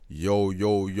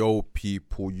Yo,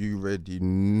 people, you already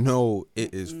know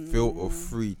it is Filter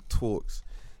Free Talks.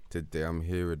 Today I'm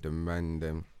here with the man,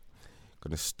 them.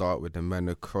 Gonna start with the man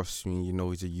across me, you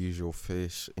know he's a usual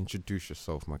face. Introduce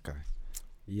yourself, my guy.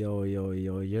 Yo, you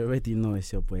already know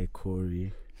it's your boy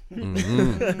Corey.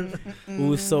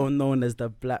 Also known as the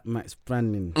Black Max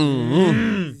Brandon.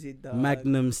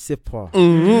 Magnum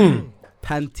Sipper.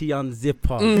 Pantheon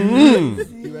Zipper.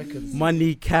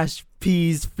 Money Cash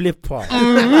Peas Flipper.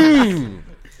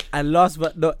 And last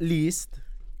but not least,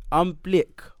 I'm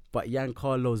Blick, but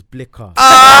Giancarlo's Blicker.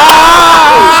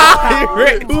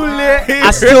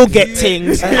 I still get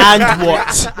things and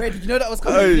what? Wait, did you know that was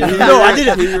coming? No, I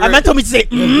didn't. A man told me to say,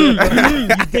 you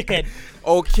dickhead.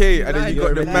 Okay, and then you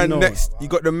got the already man know. next. You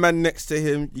got the man next to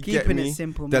him. You get Keeping me? it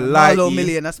simple, The man. lighty. Marlo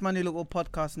Million, that's my new little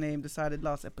podcast name decided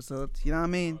last episode. You know what I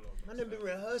mean? Man, I've been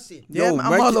rehearsing. Yeah, man,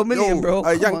 I'm Marlo Million, bro.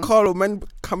 Come on. Giancarlo, man,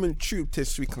 coming true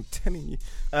this week. I'm telling you.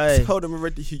 Aye. Tell them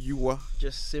already who you are.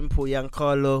 Just simple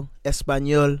Giancarlo,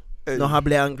 Espanol, Hey. no hable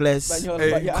inglés.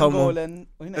 Hey, come on. I'm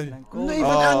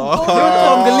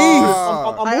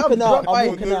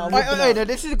walking out.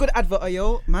 This is a good advert,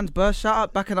 yo. Man's burst. Shout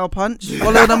out Back in Our Punch.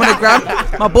 Follow them on the gram.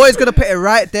 My boy's gonna put it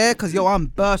right there, cause yo, I'm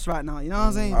burst right now. You know what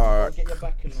I'm saying? Alright. Get your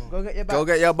back in on. Go get your back. Go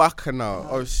get your back now.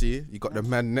 Obviously, you got the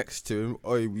man next to him.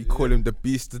 Oh, we call him the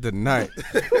beast of the night.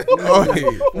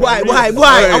 Why? I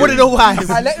want to know why.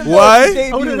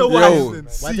 Why? I want to know why. Yo,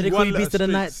 Why did they call you Beast of the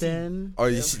Night then? oh,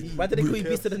 you see, Why did they call you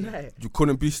Beast of the Night? you call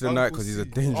him beast of the night because he's a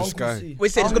dangerous guy. Wait,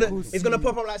 say it's gonna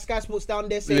pop up like Sky Sports down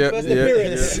there saying Yeah, first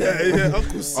yeah,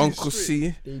 appearance. Uncle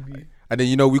C. And then,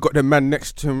 you know, we got the man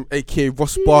next to him, aka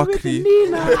Ross Barkley.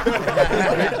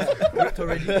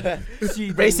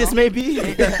 Racist maybe?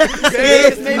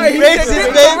 Racist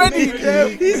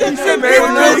maybe? He said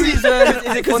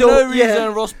For no reason, yeah.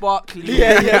 Ross Barkley.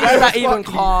 Yeah. Why not even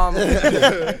calm?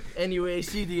 Anyway,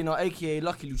 CD, you know, aka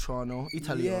Lucky Luciano,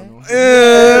 Italiano.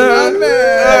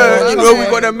 You know, we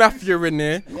got the mafia in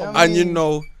there. And, you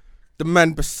know, the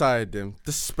man beside him,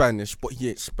 the Spanish, but he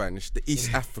ain't Spanish, the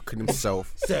East African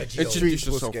himself. Introduce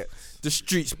yourself. The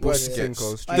streets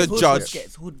Busquets. The judge.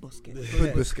 Hood Busquets.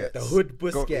 Hood Busquets. The Hood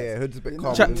Busquets. Yeah, Hood's a bit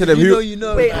calm. Chat to them. You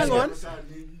know. Wait, hang on.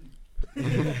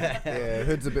 Yeah,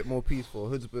 Hood's a bit more peaceful.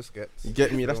 Hood's Busquets. You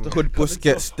get me? That's the Hood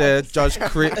Busquets there, Judge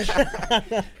Critch.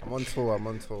 I'm on tour,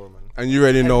 man. And you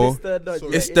already know,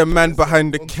 it's the man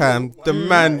behind the cam, the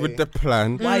man with the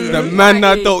plan, the man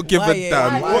that don't give a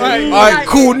damn. Alright,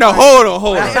 cool, now hold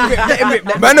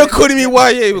on. Man are calling me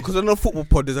YA because on the football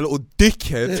pod there's a little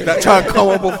dickhead that try to come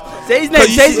up with... Say his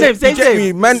name, say his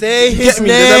name. Man, Say you his get me?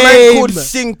 There's a man called name.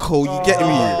 Cinco, you get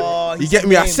me? You get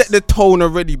me? I set the tone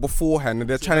already beforehand and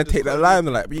they're trying to take that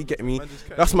limelight, but you get me?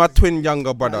 That's my twin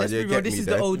younger brother, you get me This is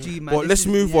there. the OG, man. But let's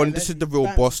move on. This is the real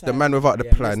boss, the man without the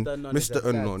Yeah, plan, Mr. Unknown is Mr. the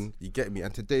Unknown. You get me?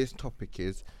 And today's topic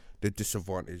is the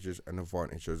disadvantages and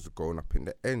advantages of growing up in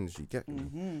the ends. You get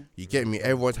me? You get me?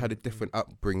 Everyone's had a different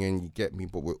upbringing. You get me?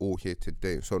 But we're all here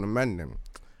today. So the man, then,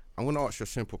 I'm gonna ask you a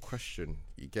simple question.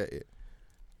 You get it?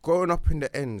 Growing up in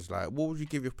the ends, like, what would you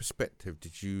give your perspective?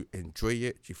 Did you enjoy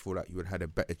it? Do you feel like you would have had a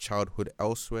better childhood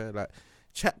elsewhere? Like,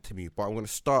 chat to me. But I'm gonna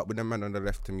start with the man on the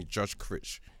left of me, Judge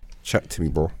Critch. Chat to me,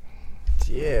 bro.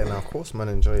 Yeah, and of course, man,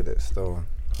 enjoyed it still.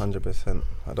 100%.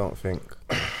 I don't think.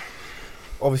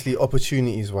 Obviously,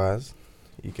 opportunities-wise,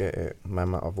 you get it. Man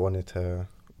might have wanted to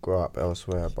grow up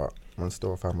elsewhere, but I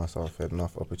still found myself with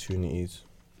enough opportunities.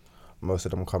 Most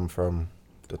of them come from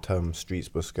the term streets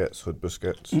Busquets, Hood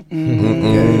Busquets.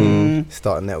 Yeah,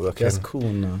 start networking. That's cool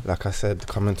now. Like I said,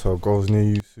 coming to a goals near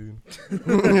you soon.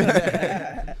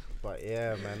 But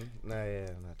yeah, man.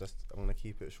 Just I'm gonna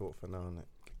keep it short for now, innit?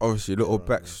 Obviously, a little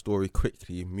backstory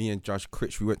quickly. Me and Judge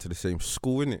Critch, we went to the same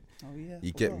school, innit? Oh, yeah.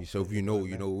 You get me? So if you know,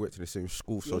 we went to the same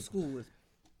school. So, Your school was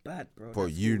bad, bro. bro,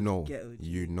 That you school know, was ghetto, G.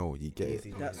 you get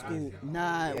it. That school.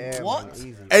 Nah, Yeah, what? man,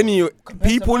 easy. Anyway,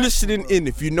 people listening in,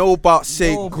 if you know about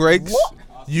St. Greg's,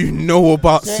 you know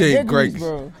about St. Greg's.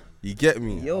 You get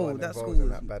me? Yo, Wasn't that involved school in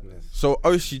was... that badness. So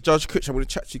obviously, Judge Critch, I'm gonna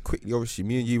chat to you quickly. Obviously,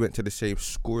 me and you went to the same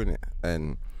school, innit?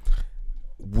 And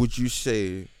would you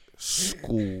say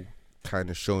school kind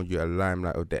of showing you a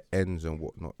limelight of the ends and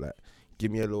whatnot? Like,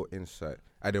 give me a little insight.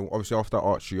 And then obviously after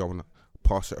I ask you, I wanna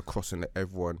pass it across and let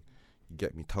everyone, you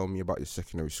get me, tell me about your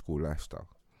secondary school lifestyle.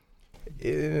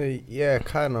 Yeah,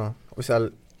 kind of.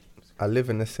 Obviously, I live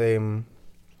in the same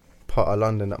part of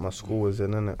London that my school was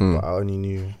in, innit? But I only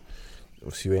knew,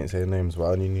 obviously we ain't saying names, but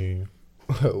I only knew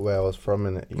where I was from,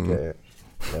 innit? You get it?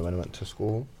 Yeah, when I went to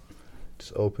school,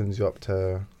 just opens you up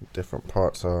to different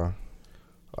parts of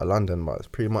London, but it's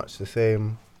pretty much the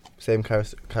same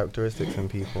characteristics in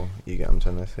people. You get what I'm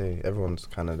trying to say? Everyone's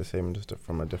kind of the same, just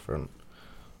from a different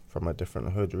from a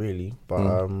different hood, really.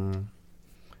 But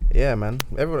yeah, man,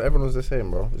 everyone was the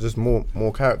same, bro. It's just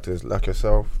more characters like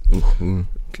yourself,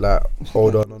 like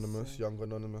older anonymous, younger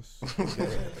anonymous.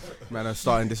 Man, I'm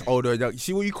starting this older. You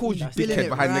see what you called you Feeling dickhead it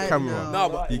behind the right camera. now. Nah,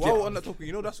 but You while get- we're on that topic,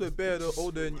 you know that's where the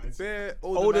older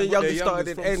Older man and got younger their started youngest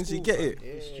in from ends. You school, get fam.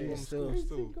 it. From school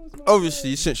still.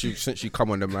 Obviously, since you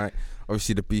come on the mic,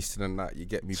 obviously the beast and that, you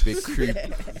get me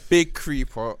big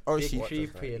creeper. Obviously,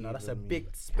 Creepy, no, that's a big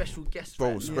special guest.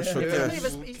 bro, right? special He's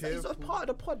guest. not even- He's a part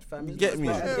of the pod, fam. You He's get not me?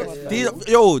 a special guest, fam. These,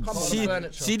 yo, Come on, see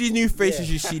furniture. these new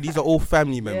faces you see. These are all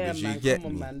family Yeah, members. man, You get come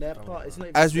on, me? man. They're part. It's not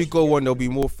even As we special go on, there'll be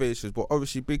more faces, but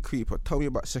obviously, big creeper. Tell me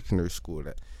about secondary school.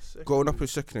 Like, growing up in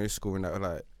secondary school and that,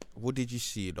 like, what did you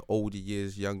see? The older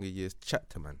years, younger years. Chat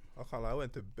to man. I can't lie, I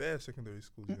went to bare secondary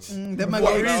schools. You know. Them man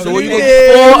What got reason? So what you For a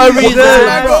reason.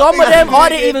 Yeah. Some of them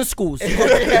aren't even schools. So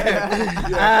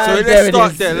let's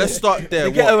start there. Let's start there.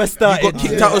 The ghetto What? has started. You got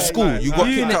kicked out of school. You got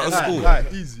kicked out of school.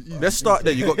 Like, easy. Let's start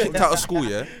there. You got kicked out of school,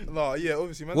 yeah? Nah, yeah,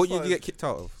 obviously, man. What year did started- you get kicked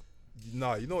out of?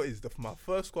 Nah, you know what it is? My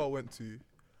first school I went to,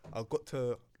 I got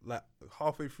to like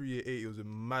halfway through year 8. It was a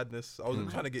madness. I wasn't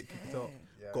trying to get kicked out.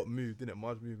 Got moved, didn't it?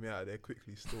 Marge moved me out of there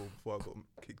quickly still before I got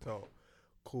kicked out.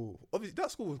 Cool. Obviously,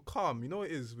 that school was calm. You know what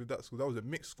it is with that school? That was a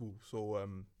mixed school. So,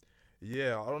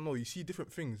 yeah, I don't know. You see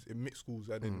different things in mixed schools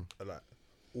and in like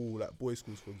all like boys'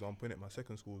 schools, for example. Innit? My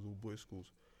second school was all boys'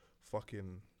 schools.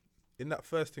 Fucking. In that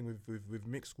first thing with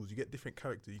mixed schools, you get different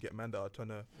characters. You get man that are trying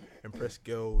to impress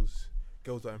girls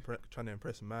that are trying to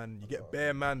impress man. You get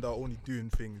bare man that are only doing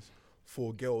things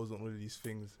for girls and all of these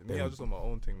things. And me, I was just on my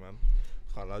own thing, man.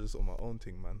 Can't lie, just on my own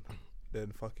thing, man.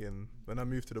 Then fucking, when I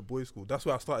moved to the boys' school, that's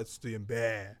where I started doing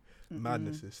bare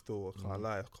madnesses still. I can't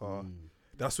lie,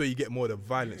 that's where you get more of the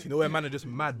violence. You know where man are just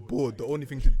mad bored. The only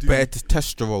thing to do. Bare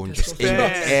testosterone just in the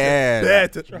Bare. air. Bare.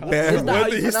 Is that how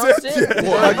What you he pronounce said, it?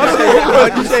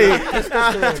 What'd you say?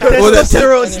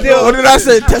 Testosterone still. What did I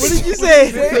say? What did you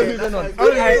say? Wait, hang on.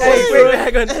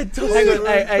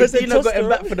 Hey, Dino got him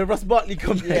back for the Ross Barkley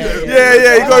comment.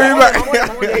 Yeah, you got me back.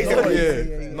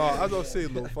 Yeah. Nah, as I was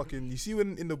saying though, fucking, you see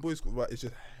when in the boys' school, right, it's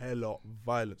just hella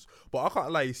violence. But I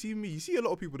can't lie, you see a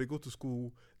lot of people, they go to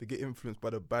school, they get influenced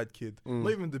by the bad kid.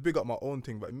 Not even to big up my own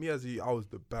thing, but me as I was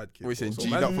the bad kid. What you saying, So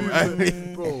G'd man up from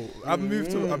moved- bro, I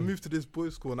moved to this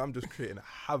boys' school and I'm just creating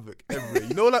havoc everywhere.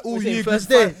 You know, like all year first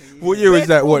group day? fight. What year was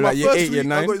that? What, My like year first 8, year week,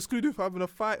 9? I got excluded for having a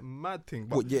fight, mad thing.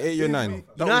 But What, year 8, year 9?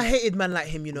 You know, I hated man like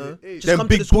him, you know. Yeah, Just Them come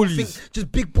big to the school, bullies. think,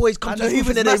 just big boys come to the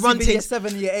school and they run year things.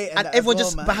 7, year 8, And everyone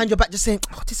just behind your back just saying,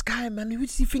 oh, this guy, man, who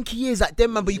does he think he is? Like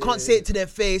them, man. But you can't say it to their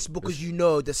face because you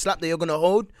know the slap that you're going to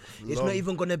hold is not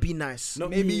even going to be nice.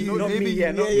 Maybe Not me,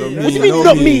 yeah. What do you mean,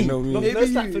 not me?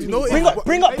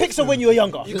 Bring up pics of when you were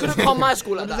younger. You couldn't come my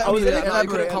school like that. I was like, no, you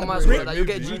couldn't come my school like that. You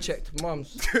get G-checked,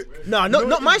 mums. No,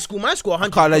 not my school. My school,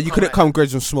 100. Can't lie, you couldn't come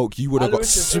Greg and smoke. You would have got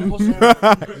Aloysius,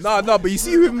 smacked. Nah, but you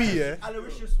see with me, yeah.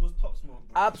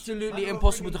 Absolutely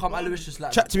impossible to come Aloysius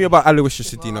like Chat that. to me about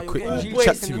Aloysius Adina You're getting quickly. G-checked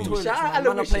Chat to in the me. toilet. Shout out Man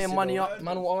are Aloysius, playing money you know. up.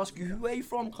 Man will ask you, where you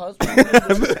from, cuz?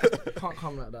 Can't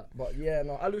come like that. But yeah,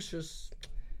 no, Aloysius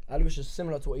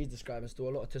similar to what he's describing. Still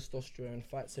a lot of testosterone,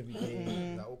 fights every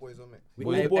day.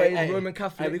 Roman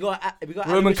Catholic. We got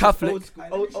Roman Aloysius Catholic.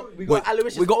 old school. We got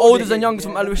Aloysius. We got olders and youngers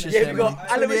from Aloysius. Yeah, we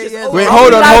got Aloysius. yeah, old- Wait, How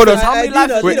hold on, hold on. How many Dino,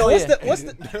 lifers? Dino,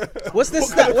 Wait, what's the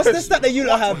stat that you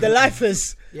lot have? The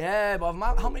lifers. Yeah, but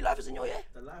how many lifers in your year?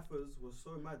 The lifers was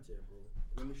so mad, bro.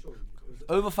 Let me show you.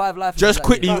 Over 5 lifers. Just that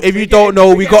quickly, year. if you don't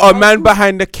know, we got a man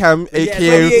behind the cam, aka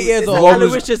 28 years old. Rob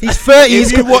was- Aloysius. He's 30.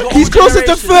 He's closer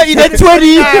to 30 than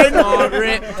 20. Oh,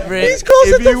 rip. He's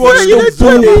closer If you to watch 30 than the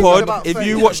 20. ball pod, if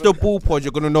you watch the ball pod,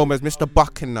 you're gonna know him as Mr.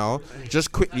 Buchan now.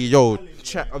 Just quickly, yo,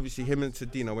 chat. Obviously, him and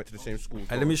Tadina went to the same school.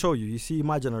 Hey, let me show you. You see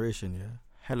my generation, yeah?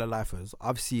 Hella lifers.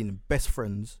 I've seen best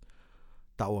friends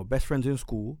that were best friends in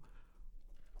school.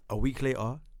 A week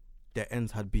later, their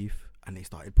ends had beef and they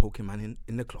started poking man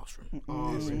in the classroom.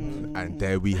 And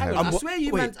there we have. I swear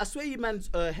you man's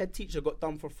head teacher got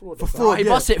done for fraud. For fraud, He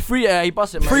bust it free. He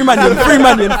bust it. Man. Free man.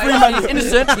 He's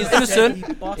innocent. He's innocent.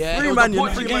 Yeah, Free it was man, the you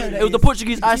Portuguese- free man. It was the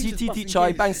Portuguese ICT teacher.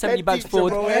 He banged 70 bags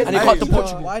forward and he cut to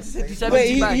Portugal. Why did you say 70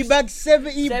 Wait, bags. he bagged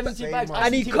 70 bags.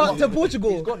 and he cut to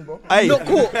Portugal. He's gone, bro. Hey, Not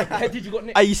caught. Head teacher got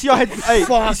nicked. hey, you see our head? Hey,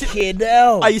 Fucking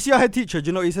hell. you see our head teacher? Do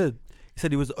you know what he said? He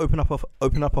said he was open up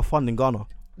a fund in Ghana,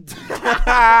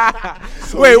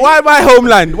 Wait, why my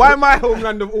homeland? Why my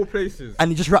homeland of all places? and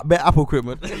he just wrapped bare Apple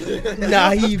equipment.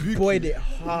 Nah, he boyed it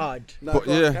hard. But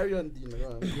yeah, Carry on, Dino. Go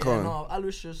on. Yeah, Go on. no,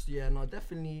 Aloysius,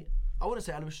 definitely. I wouldn't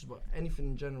say Aloysius, but anything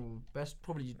in general.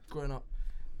 Probably growing up,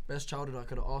 best childhood I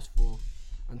could have asked for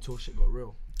until shit got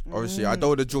real. obviously, I don't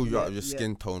want to draw you out of your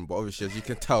skin tone, but obviously, as you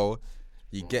can tell,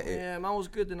 You get it. Yeah, man was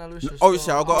good in Aloysius.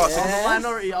 Obviously, I got. I'm a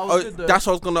minority. I was good though. That's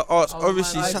what I was gonna ask. was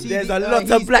Obviously, minority. There's a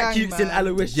lot of black youths in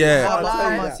Aloysius.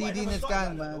 Yeah. CD in his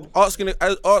gang, man.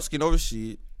 Asking.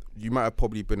 Obviously, you might have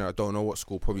probably been. I don't know what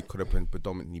school. Probably could have been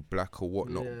predominantly black or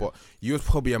whatnot. Yeah. But you was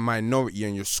probably a minority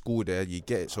in your school there. You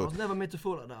get it. I So. was never made to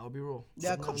feel like that. I'll be real.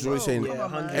 Yeah, You know what I'm saying?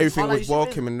 man. Everything Like, was you see,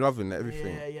 welcome and loving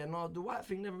everything. Yeah. No, the white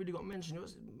thing never really got mentioned. It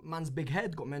was man's big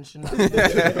head got mentioned.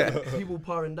 Like, people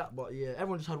parring that, but yeah,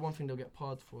 everyone just had one thing they'll get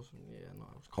parred for. So yeah, no,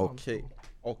 it was calm still.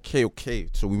 Okay.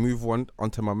 So we move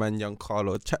onto my man, young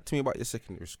Carlo. Chat to me about your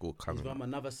secondary school He's coming. from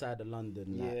another side of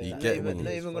London. Yeah, like, You not get even, me.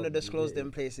 not even gonna disclose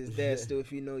them places there. Still,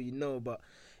 if you know. But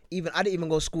even I didn't even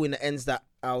go to school in the ends that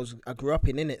I grew up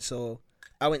in it. So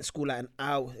I went to school like an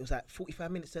hour. It was like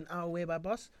 45 minutes to an hour away by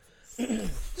bus.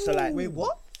 So like, Wait,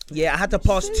 what? yeah, I had to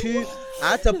pass two.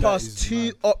 I had to pass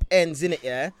two up ends in it.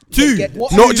 Yeah, Two, To get-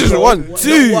 not just one. Not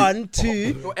Two. one,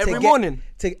 two. Every to get- morning.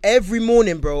 Every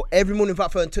morning, bro. Every morning,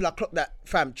 until I clocked that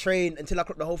train. Until I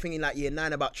clocked the whole thing in like year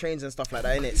 9 about trains and stuff like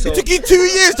that. Innit? So It took you 2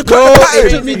 years to bro, cut the it pattern.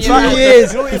 took me 2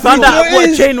 years. You found out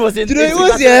what chain was in. Do you know what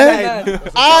it was, yeah?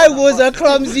 I was a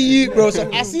clumsy youth, bro.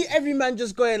 So I see every man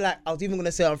just going like, I was even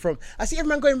gonna say I'm from. I see every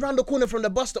man going round the corner from the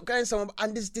bus stop, going somewhere,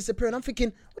 and just disappearing. I'm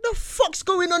thinking, what the fuck's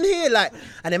going on here? Like,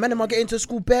 and then man, am I getting to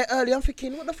school bare early? I'm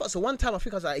thinking, what the fuck? So one time, I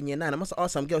think I was like in year 9. I must have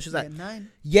asked some girl. She was like, Year 9?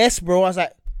 yes, bro. I was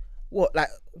like, what? Like,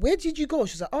 where did you go?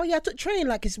 She was like, oh yeah, I took train.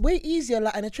 Like, it's way easier.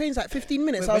 Like, and the train's like 15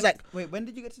 minutes. I was like, wait, when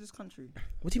did you get to this country?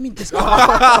 what do you mean this? Rich.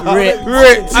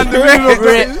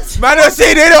 Man, don't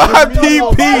say they don't have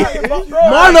PP.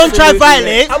 Marlon tried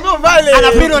violate. I'm not violent. And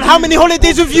I've been on how many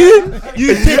holidays with you?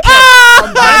 You dickhead.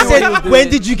 I said, when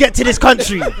did you get to this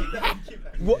country?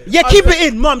 Yeah, keep it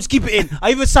in, mums, keep it in.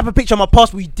 I even snap a picture of my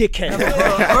passport, you dickhead.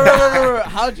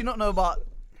 How did you not know about?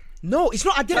 No, it's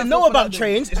not. I didn't know about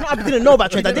trains. It's not. I didn't know about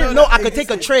trains. I didn't know I could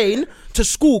take a train to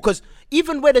school because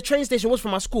even where the train station was for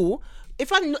my school,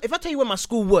 if I tell you where my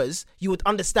school was, you would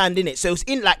understand in it. So it's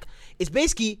in like it's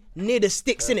basically near the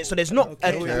sticks in it. So there's not.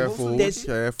 Careful.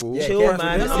 Chill,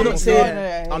 man.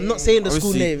 I'm not saying the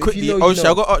school name. If Quickly, you know, I you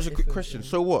know. got to ask you a quick question.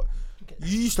 So what?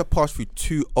 You used to pass through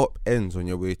 2 up ends on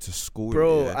your way to school,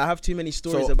 Bro, yeah? I have too many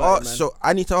stories So, about it, man. so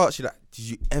I need to ask you that: did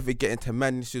you ever get into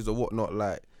madnesses or whatnot?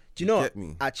 Like, Do you know get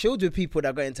me? I chilled with people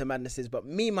that got into madnesses, but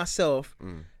me myself,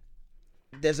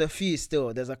 there's a few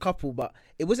still. There's a couple, but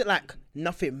it wasn't like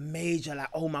nothing major. Like,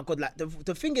 oh my god, like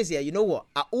the thing is, yeah, you know what?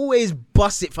 I always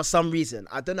bust it for some reason.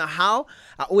 I don't know how.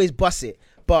 I always bust it,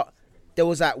 but there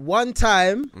was like one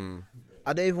time.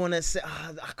 I don't even want to say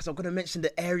because I'm gonna mention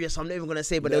the area, so I'm not even gonna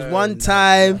say. But there's one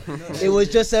time, it was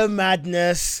just a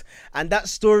madness, and that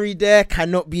story there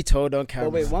cannot be told on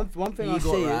camera. But wait, one thing I'll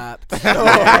say is,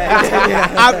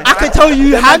 I can tell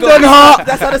you, hand on heart,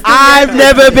 I've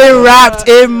never been rapped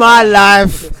in my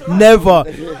life. Never.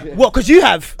 What? Because you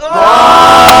have. You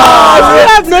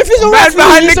have. No, if it's alright for you,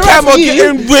 behind the camera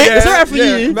getting whipped. It's alright for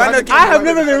you. I have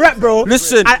never been rapped, bro.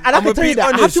 Listen, and I can tell you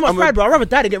that I have too much pride, bro. I'd rather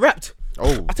die than get rapped.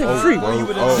 Oh, I take it free.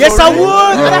 oh, Yes, I would.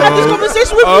 And I had this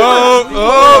conversation with you.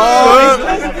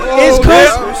 It's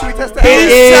because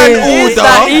Is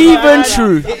that even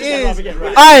true?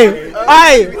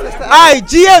 Aye,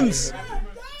 GMs.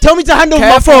 Tell me to hand over my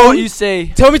Careful what phone. you say.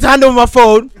 Tell me to hand over my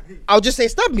phone. I'll just say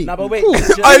stab me. nah, but wait.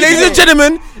 ladies and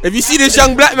gentlemen, if you see this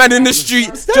young black man in the street,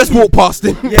 just walk past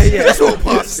him. Yeah. Just walk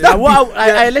past him. Now, what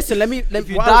I listen. Let me. If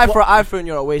you die for an iPhone,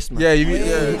 you're a waste man.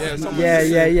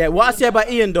 Yeah. What I say about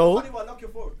Ian though.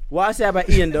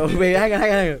 Wait, hang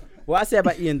on. What I say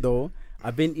about Ian though,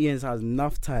 I've been Ian's house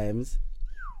enough times.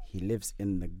 He lives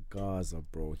in the Gaza,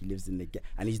 bro. He lives in the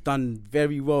and he's done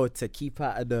very well to keep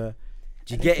out of the.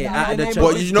 Do you get it? Out of the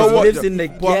But you know what? He lives in the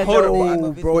But hold ghetto,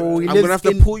 on, bro. He I'm lives gonna have to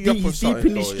in pull you up on deep something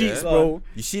in the though, streets, yeah? bro.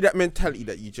 You see that mentality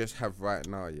that you just have right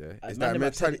now, yeah? Is that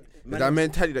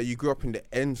mentality that you grew up in the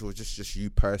ends or just you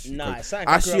personally? Nah, 'Cause it's something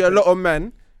I I grew see up a in. lot of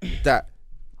men that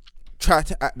try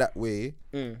to act that way,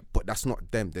 but that's not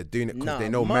them. They're doing it because they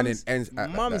know man in ends act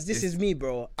like Mums, that. this is me,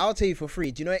 bro. I'll tell you for free.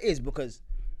 Do you know what it is? Because,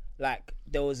 like,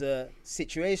 there was a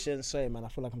situation. Sorry, man. I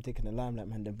feel like I'm taking the limelight,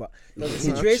 man. But there was a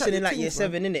situation in like year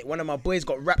 7, innit? One of my boys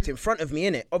got rapped in front of me,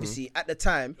 innit? Obviously, at the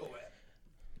time.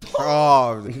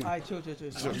 Oh,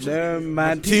 No,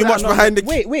 man. too much behind the.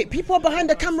 Wait. People are behind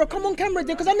the camera. Come on, camera,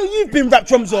 because I know you've been rapped,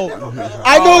 Romzo.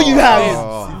 I know you have.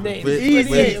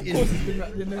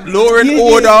 Law and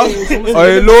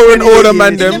order. Law and order,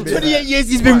 man. Them. 28 years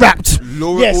he's been rapped.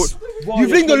 Yes.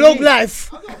 You've lived a long life.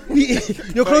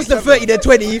 You're close to 30, they're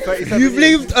 20. You've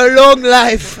lived a long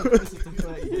life.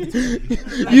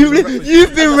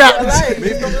 You've been rapped.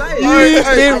 You've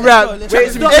been rapped.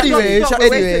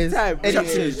 Anyways.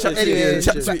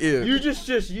 You just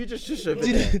Do you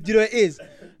know what it is?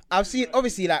 I've seen,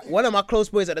 obviously, like, one of my close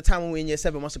boys at the time when we were in year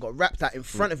 7 must have got rapped at in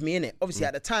front of me, innit? Obviously,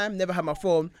 at the time, never had my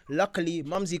phone. Luckily,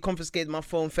 Mumsy confiscated my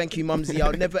phone. Thank you, Mumsy.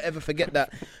 I'll never, ever forget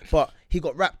that. But he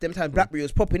got rapped. Them times BlackBerry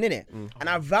was popping, innit? And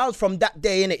I vowed from that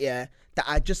day, innit, yeah, that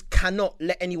I just cannot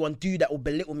let anyone do that or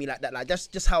belittle me like that. Like, that's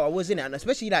just how I was, innit? And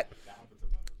especially, like,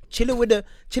 chilling with the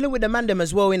mandem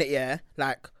as well, innit, yeah?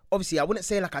 Like, obviously, I wouldn't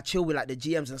say like I chill with like the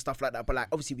GMs and stuff like that, but like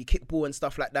obviously we kick ball and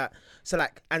stuff like that. So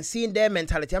like, and seeing their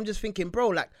mentality, I'm just thinking, bro,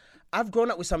 like I've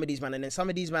grown up with some of these men, and then some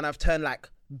of these men I've turned like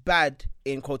bad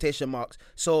in quotation marks.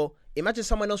 So imagine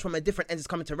someone else from a different end is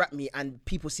coming to rap me, and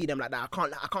people see them like that. I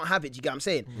can't have it. Do you get what I'm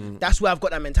saying? That's where I've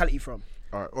got that mentality from.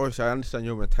 All right, obviously I understand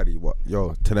your mentality. What,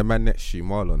 yo, to the man next to you,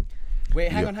 Marlon. Wait,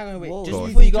 hang on, wait. Whoa. Just Go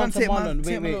before you go on. on to Take my- Marlon,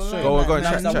 take my wait, little sorry. line. Go on,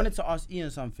 Nah, chat. I wanted to ask Ian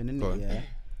something, innit, yeah?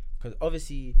 Because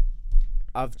obviously,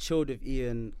 I've chilled with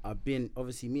Ian. I've been,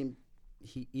 obviously, me and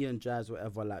Ian drives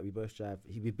whatever, like we both drive.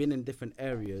 We've been in different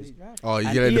areas. Oh, you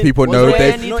And letting the Ian- people was know there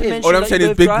they. any mention All I'm that saying you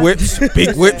is both big drive? whips,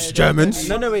 big whips, Germans.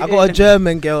 No, wait. I got a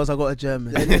German, girls. I got a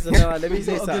German. Listen, no, let me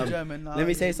say Got a good something. German, nah, Let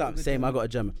me say yeah, something. good Same, I German. got a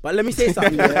German. But let me say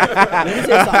something. Yeah. Let me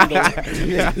say something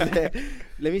though.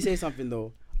 Let me say something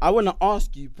though. I want to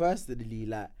ask you personally,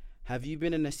 like, have you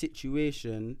been in a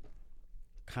situation,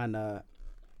 kind of,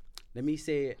 let me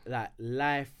say, like,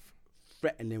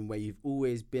 life-threatening, where you've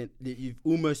almost been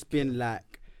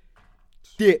like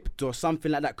dipped or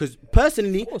something like that? Because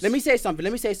personally, let me say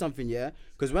something, yeah.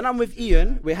 Because when I'm with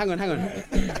Ian, wait, hang on.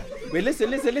 Wait, listen.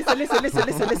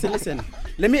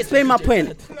 Let me explain my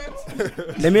point.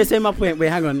 Wait,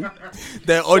 hang on.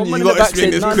 They're on you. You got to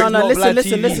explain this. No,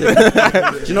 listen. Do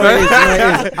you know what it is?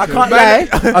 I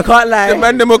can't lie. The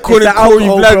man them are calling It's the call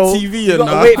you alcohol, Vlad bro. TV You and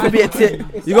gotta that. wait for me to.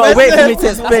 You gotta wait for me to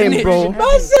explain, bro.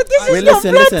 Wait,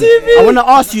 listen. I wanna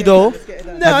ask you though.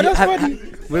 No, that's funny.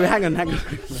 Wait, hang on.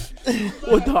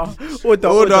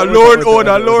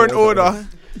 Order.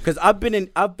 Because I've been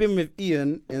with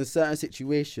Ian in certain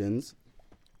situations,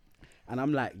 and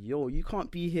I'm like, yo, you can't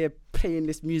be here playing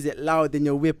this music loud in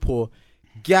your whip or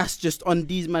gas just on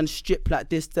these man strip like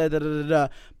this, da da da da.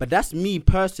 But that's me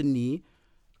personally,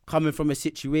 coming from a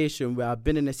situation where I've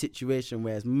been in a situation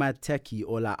where it's mad techie,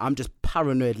 or like I'm just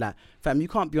paranoid. Like, fam, you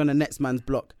can't be on the next man's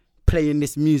block playing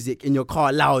this music in your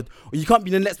car loud, or you can't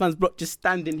be in the next man's block just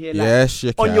standing here like Yes,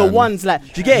 you on can. your ones, like,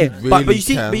 do you get it? You But really you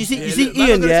see can.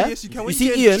 Ian, yeah. You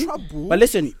see Ian. But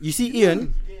listen, you see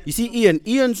Ian.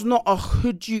 Ian's not a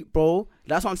hood youth, bro.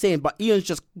 That's what I'm saying. But Ian's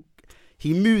just,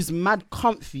 he moves mad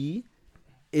comfy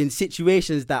in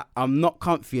situations that I'm not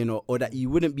comfy in, or that you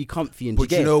wouldn't be comfy in. Do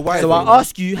But you know why, So though? I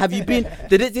ask you, have you been?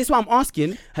 This is what I'm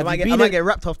asking. Have I you might been? get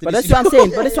wrapped off. But that's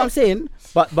what I'm saying.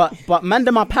 But man,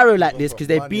 them are paro like this because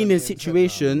they've been in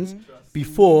situations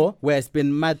before where it's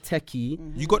been mad techie.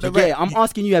 You got the Do you get right. it? I'm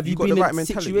asking you, have you got been the right in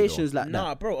mentality, situations like Nah,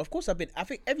 that? bro. Of course I've been. I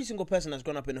think every single person that's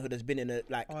grown up in the hood has been in a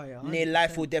like Oh, yeah, near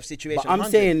life or death situation. But I'm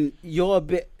 100. saying you're a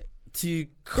bit too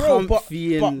Bro, but-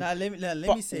 comfy but- and. Nah, let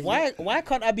But me say. why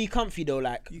can't I be comfy though?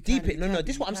 Like You deep can, it. you No, can,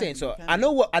 this is what you I'm can, saying. So you can.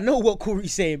 I know what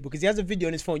Corey's saying, because he has a video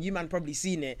on his phone. You man probably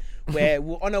seen it, where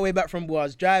we're on our way back from where I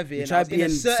was driving. He I tried was in a being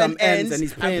certain some ends ends and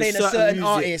he's playing a certain certain music,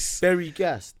 artist. very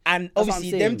gassed. And That's what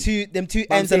obviously I'm them saying. two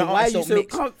But I'm ends and saying, an why are artist you don't so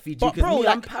mix. comfy? But Because bro, me,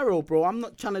 I'm like, paro, bro. I'm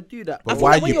not trying to do that. I But feel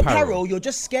why like when you you're paro? paro, you're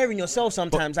just scaring yourself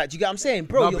sometimes. Like, do you get what I'm saying,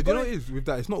 bro? No, You're but you know what going- it is with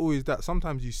that? It's not always that.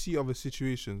 Sometimes you see other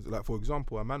situations. Like, for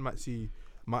example, a man might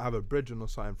have a brethren or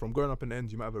something. From growing up in the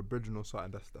ends, you might have a brethren or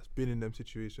something that's been in them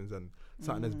situations, and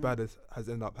something as bad as has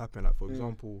ended up happening. Like, for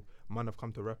example, man have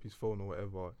come to rap his phone or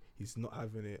whatever. He's not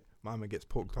having it. My man gets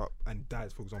poked up and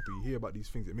dies. For example, you hear about these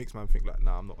things. It makes man think like,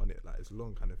 nah, I'm not on it. Like, it's a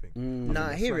long kind of thing. Nah,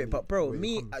 I hear it, but bro, where you're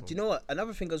me, coming do from. you know what?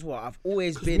 Another thing as well. I've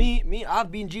always been. Me,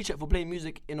 I've been G-check for playing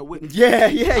music in a whip. Yeah,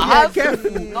 I have.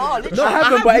 careful. No, literally. No, I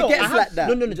haven't, but it no, gets I have. like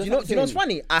that. No. Just Do you know like what's saying.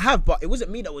 funny? I have, but it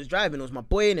wasn't me that was driving. It was my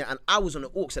boy in it, and I was on the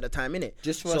aux at the time, innit?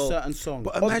 Just for So- a certain song.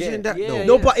 But imagine that Yeah, though. yeah.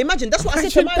 No, but imagine that's what I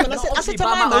said to my man. I said to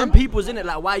my my own man. people's in it.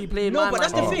 Like, why are you playing No, my but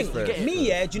that's man? the You thing. get it? Me,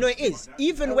 yeah. Do you know what it is?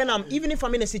 Even if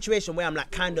I'm in a situation where I'm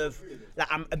like kind of like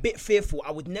I'm a bit fearful,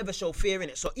 I would never show fear in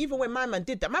it. So even when my man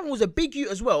did that, my man was a big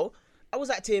youth as well. I was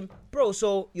like to him, bro,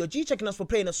 so you're G-checking us for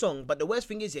playing a song, but the worst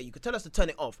thing is, yeah, you could tell us to turn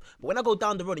it off, but when I go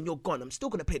down the road and you're gone, I'm still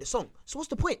going to play the song. So what's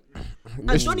the point?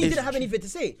 And Johnny didn't have anything to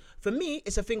say. For me,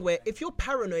 it's a thing where if you're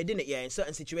paranoid in it, yeah, in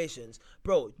certain situations,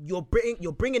 bro, you're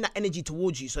bringing that energy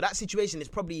towards you, so that situation is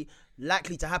probably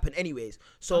likely to happen anyways.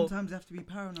 So Sometimes you have to be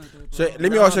paranoid. Though, bro. So let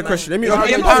me ask you a question. Let me ask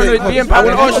you a Being paranoid, question. being I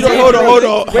want to ask you. paranoid. Hold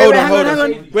on. hang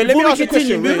on. Wait, let me Before ask we you a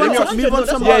question. continue, Wait, let me ask. move on to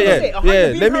that's Marlon. what I'm Yeah. saying.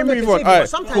 100 Let me paranoid move to on. say, Alright, but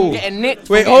sometimes cool. Getting nicked.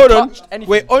 Wait, getting hold on. touched, anything.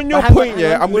 Wait, on your hang on, point, hang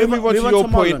yeah. on. I'm gonna Move move on to on your to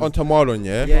point Marlon. onto Marlon,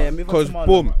 yeah. Yeah, move on to Because Marlon.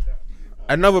 boom,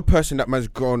 another person that man's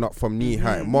grown up from knee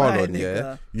high, Marlon,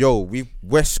 yeah. Yo, we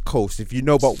West Coast. If you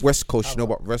know about West Coast, you know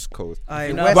about West Coast.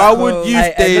 Barwood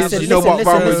Youth Days, you know about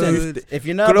Barwood Youth Days. If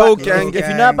you know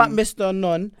about Mr.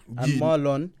 Non and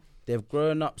Marlon, they've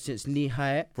grown up since knee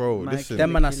high. Bro, listen.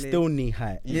 Them man are still knee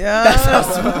high. Yeah.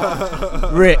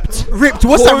 Ripped.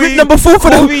 What's that rip number 4 for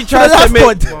the last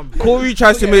pod? Corey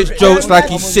tries to make jokes like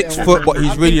he's 6 foot, but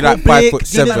he's really like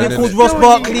 5'7". Called Ross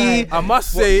Barkley. I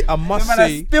must say,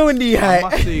 Still knee high.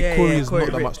 Corey is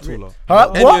not that much taller.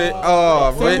 Huh?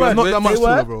 Anyway, Not that much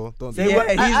taller, bro. Don't do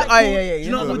that. Yeah. You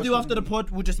know what we'll do after the pod?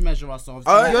 We'll just measure ourselves.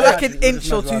 You're like an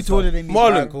inch or two taller than me.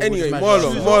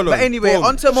 Marlon. But anyway,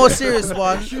 onto a more serious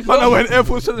one. I went Air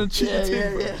Force and cheating.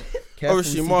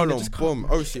 Obviously, Marlon, boom.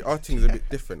 Obviously, our thing's a bit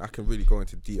different. I can really go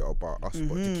into detail about us,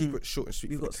 but to keep it short and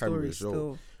sweet for the camera as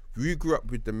well. You grew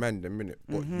up with the man the minute,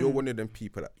 but you're one of them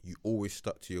people that you always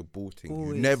stuck to your ball thing.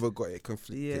 You never got it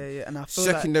conflicted. Yeah. And I feel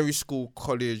secondary school,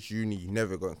 college, uni, you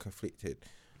never got it conflicted.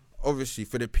 Obviously,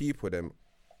 for the people, then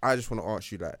I just want to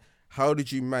ask you, like, how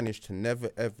did you manage to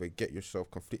never ever get yourself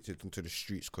conflicted into the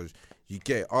streets? Because you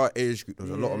get our age group, there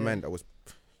was a lot of men that was.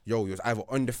 Yo, you're either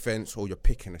on the fence or you're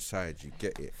picking a side. You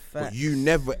get it, but you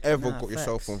never ever got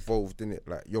yourself involved in it.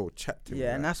 Like, yo, chat to me.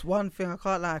 Yeah, and that's one thing I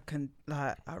can't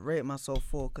I rate myself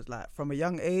for, because like from a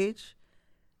young age,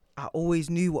 I always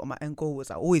knew what my end goal was.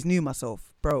 I always knew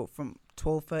myself, bro. From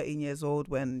 12, 13 years old,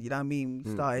 when you know what I mean,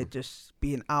 started just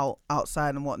being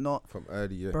outside and whatnot. From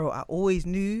early, yeah. Bro, I always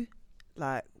knew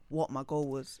like what my goal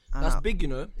was. And that's big, you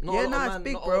know. It's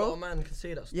big, bro. Not a lot of man can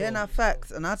say that stuff. Yeah, facts.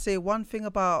 And I'd say one thing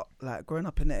about like growing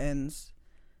up in the ends,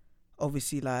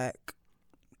 obviously like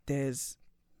there's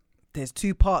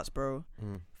 2 parts, bro.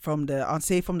 From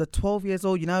the 12 years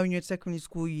old, you know, when you're in secondary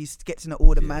school, you get to know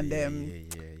all the man them.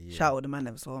 Shout out the man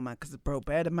them, so man, because bro,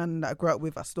 bear the man that I grew up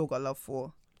with, I still got love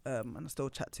for, and I still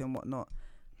chat to him and whatnot.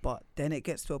 But then it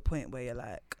gets to a point where you're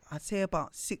like, I'd say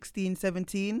about 16,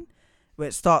 17. Where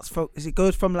it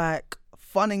goes from like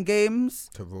fun and games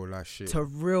to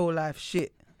real life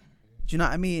shit. Do you know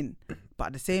what I mean? But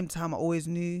at the same time, I always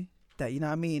knew that, you know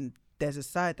what I mean, there's a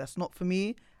side that's not for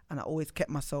me, and I always kept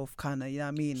myself kind of, you know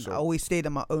what I mean, I always stayed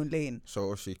in my own lane. So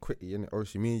obviously, quickly, innit?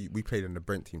 Obviously, me and you, we played in the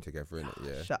Brent team together, innit?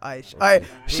 Yeah.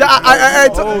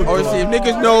 Obviously, if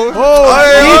niggas know,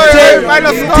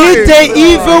 Did they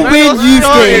even win youth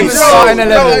games? This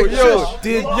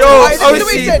is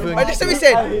what we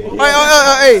said.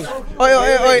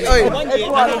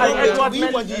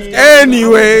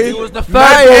 Anyway,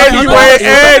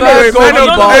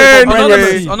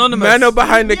 man are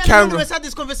behind the camera. Let's have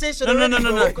this conversation.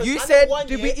 No. You said,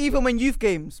 did we even win youth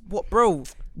games? What, bro?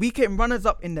 We came runners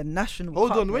up in the national. Hold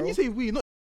cup, on, bro. when you say we, not.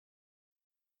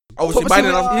 Obviously, by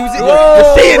the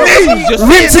We're saying names.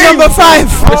 Rip to number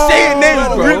 5. We're saying names,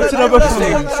 bro. Rip to number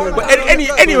 5. But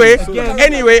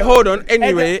anyway, hold on.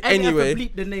 Anyway,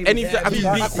 anything have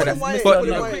you beat for that? But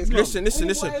listen.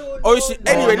 Obviously,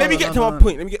 anyway, let me get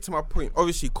to my point.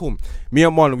 Obviously, cool. Me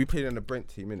and Marlon, we played in the Brent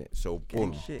team, innit? So,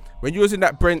 boom. When you was in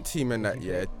that Brent team and that,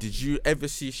 yeah, did you ever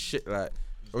see shit like?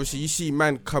 Obviously, you see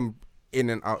man come in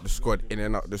and out the squad,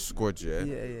 yeah.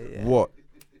 Yeah. What?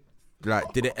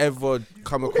 Like, did it ever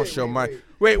come across your mind?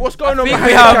 Wait, what's going on behind the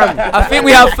camera? I think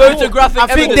we have photographic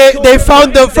evidence. I think they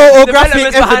found the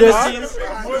photographic evidence.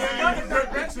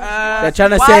 They're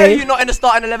trying to Why say. are you not in the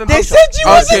starting 11? They said you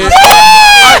wasn't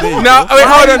there. No, wait,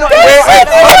 hold on.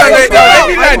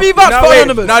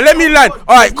 Now let me land.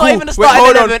 All right, cool. Wait,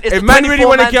 hold on. If man really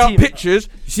want to get out pictures,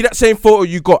 you see that same photo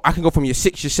you got? I can go from year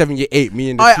 6, year 7, year 8.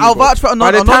 Me and the team. I'll vouch for By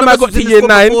the time I got to year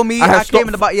 9, I came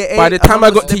in about year 8. By the time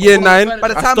I got to year 9, by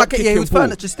the time I get he was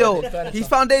furniture still. He's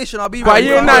foundation. I'll be by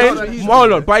year 9.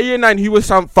 Hold on. By year 9, he was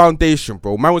some foundation,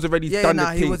 bro. Man was already done the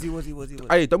thing. He was.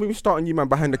 Hey, don't even start on you, man,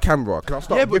 behind the camera. Can I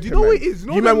start? Yeah, but you know what it is?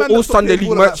 You man were all Sunday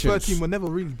league merchants. 13 were never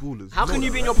really ballers. How can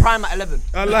you be in your prime at 11?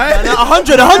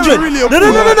 100. No,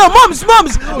 mums. No.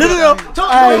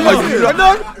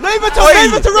 Not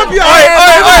even to rub you.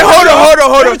 Hold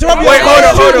on.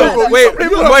 Wait,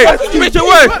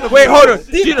 hold on.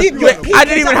 I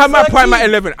didn't even have my prime at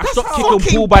 11. I stopped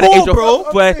kicking ball by the age of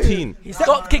 13. He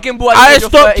stopped kicking ball at the age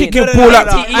of 13. I stopped kicking ball at.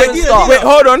 Wait,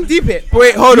 hold on. Deep it.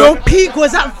 Wait, hold on. Your peak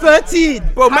was at 13.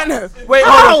 Bro, man. Wait,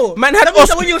 hold on. Man had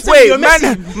Oscar. Wait,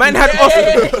 man had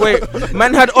Oscar. Wait,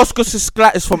 man had Oscar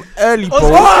Sisklatis from early, bro. No.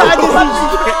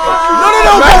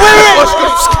 Oscar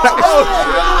Sisklatis.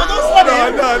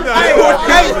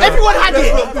 Everyone had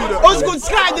it. Oscar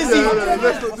Sky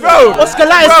disease. Bro, Oscar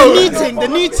Light is the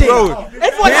new thing.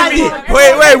 Everyone had it.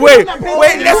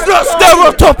 Wait, let's not stir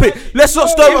up topic.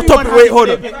 Wait, hold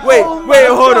on. Wait,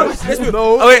 hold on.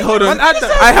 Wait, hold on.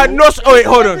 I had no. Wait,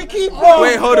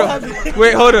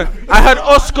 hold on. I had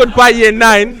Oscar by year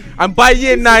 9, and by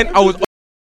year 9 I was.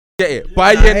 Get it.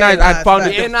 By year 9, I found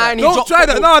it. Year 9, he Don't dropped try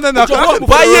that. No.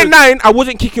 By year 9, I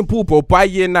wasn't kicking pool, bro. By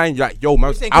year 9, you're like, yo, man, I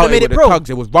was out with the tugs.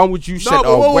 It was one with you said,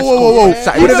 whoa. West Coast.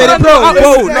 You Would've made it,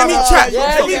 bro. Let me chat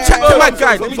to my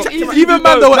guy. Even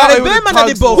man, though,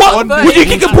 What? Was you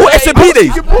kicking pool SMP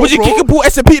days? Was you kicking pool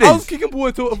SMP I was days? kicking ball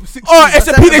until 16. Oh,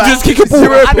 SMP days, you was kicking pool.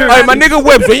 Alright, my nigga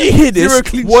Webbs, when you hear this,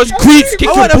 was Creeps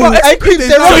kicking pool.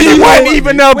 So you weren't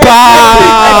even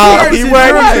about. You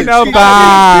weren't even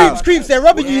about. Creeps, they're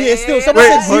robbing you here still. Someone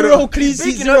said 0 clean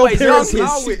sheets, 0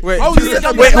 appearances. Wait,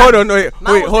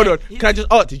 hold on. Can I just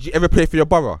ask, did you ever play for your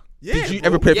borough? Did you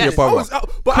ever play for your borough?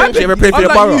 But Did you ever play for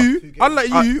your borough? Unlike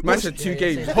you, Man said 2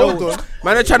 games. hold on.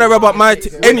 Man, they're trying to rub up my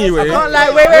anyway. Can't lie,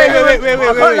 wait. I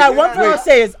can't lie. One thing I'll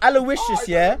say is Aloysius,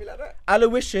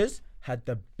 Aloysius had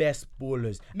the best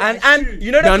ballers. And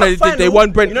you know the cup they final?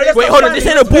 won Brent. You know the Wait, cup hold on. final This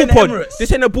ain't a was ball in pod. Emirates.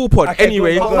 This ain't a ball pod. Okay,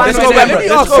 Anyway, cool. let's Let me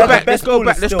go back.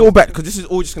 ask Let's go back because this is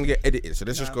all just gonna get edited. So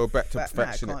let's just go back to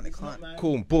perfection. It can't.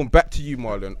 Cool. Boom. Back to you,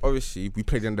 Marlon. Obviously, we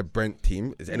played in the Brent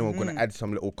team. Is anyone gonna add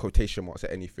some little quotation marks or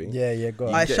anything? Yeah, go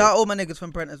on. I shout all my niggas from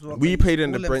Brent as well. We played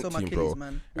in the Brent team, bro.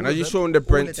 And as you saw in the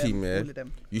Brent team, yeah,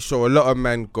 you saw a lot of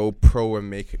men go pro and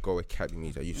make it go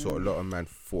academies. And you saw a lot of men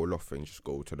fall off and just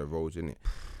go to the roads, innit?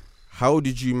 How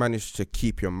did you manage to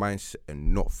keep your mindset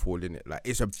and not fall in it? Like,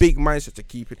 it's a big mindset to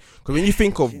keep it. Because when you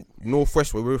think of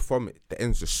Northwest, where we're from, the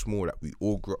ends are small. Like, we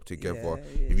all grew up together.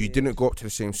 If you didn't go up to the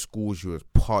same schools, you was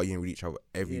partying with each other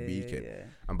every weekend.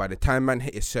 And by the time man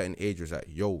hit a certain age, it was like,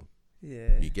 yo,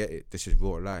 you get it. This is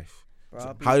real life. Bro,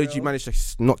 So how did you manage to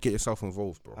not get yourself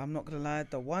involved, bro? I'm not gonna lie.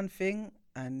 The one thing,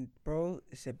 and bro,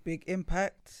 it's a big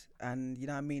impact, and you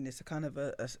know what I mean. It's a kind of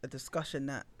a discussion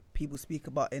that people speak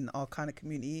about in our kind of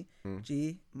community.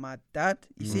 My dad,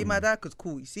 you see my dad, because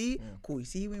cool, you see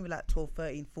when we were like 12,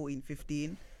 13, 14,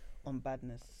 15 on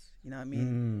badness, you know what I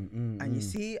mean? And you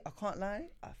see, I can't lie,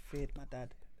 I feared my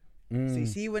dad. So you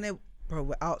see when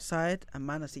we're outside and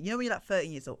man, I say, you know when you're like 13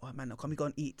 years old, oh man, can we go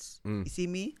on Eats? You see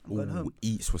me? I'm going home.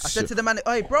 Eats was I said to the man,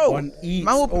 hey bro, On Eats.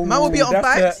 man will be on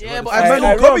bikes. Yeah, but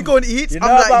Can we go and eat? You I'm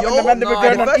know like, about yo, when the man never the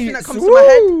going on first thing Eats. that comes to my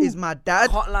head is my dad.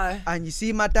 Can't lie. And you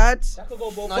see my dad.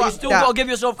 No, you still gotta give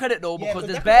yourself credit though, because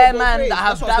there's bare man that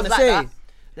have dads like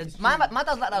that. My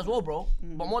dad's like that as well, bro.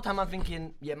 But more time I'm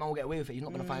thinking, yeah, man will get away with it. He's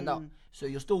not gonna find out. So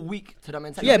you're still weak to that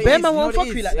mentality. Yeah, bare is, man you know won't what fuck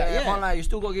it you is. like that. I can't lie. You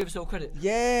still gotta give yourself credit.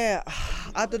 Yeah,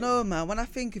 I don't know, man. When I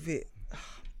think of it,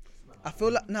 I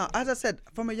feel like now, as I said,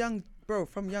 from young,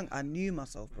 I knew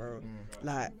myself, bro.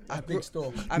 Like I grew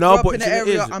up in the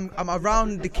area. I'm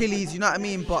around the Killies, you know what I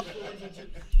mean. But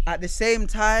at the same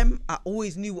time, I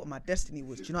always knew what my destiny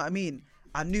was. Do you know what I mean?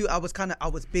 I knew I was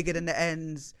bigger than the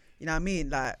ends. You know what I mean?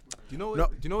 Like, Do you know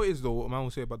what it is though? What man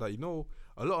will say about that? You know,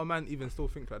 a lot of men even still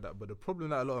think like that. But the problem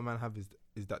that a lot of men have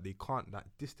is that they can't like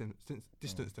distance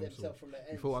themselves from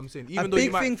you feel what I'm saying? Even a though you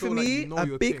big might thing feel for like me, you know a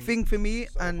your big thing. thing for me,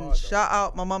 and shout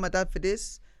out my mum and dad for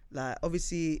this. Like,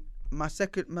 obviously, my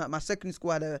secondary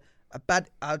school had a bad,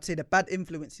 I would say the bad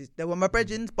influences. They were my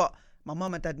brethren, but my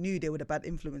mum and dad knew they were the bad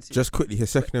influences. Just quickly,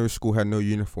 his secondary school had no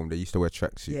uniform. They used to wear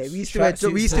tracksuits. Yeah, we used to wear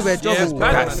joggers.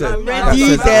 That's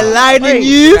it. They're lining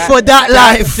you for that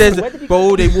life.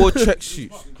 Bro, they wore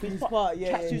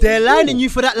tracksuits. They're lining you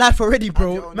for that life already,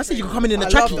 bro. Man said you can come in a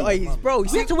trackie. Bro,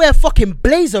 You have to wear a fucking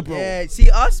blazer, bro. yeah,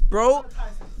 see us, bro.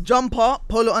 Jumper,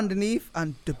 polo underneath,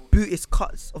 and the bootist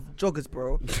cuts of joggers,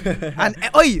 bro.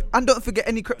 and don't forget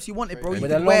any crips you wanted, bro. You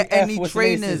With could the wear long Air any Force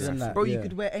trainers, laces and that, bro. You yeah.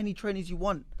 could wear any trainers you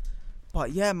want.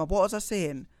 But yeah, man, what was I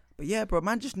saying? But yeah, bro,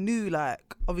 man just knew, like,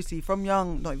 obviously from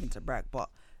young, not even to brag, but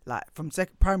like from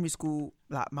primary school,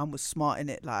 like, man was smart in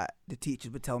it. Like, the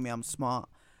teachers would tell me I'm smart,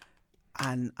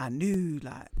 and I knew,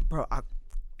 like, bro,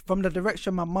 from the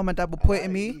direction my mum and dad were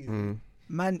pointing me,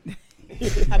 man.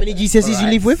 How many GCSEs you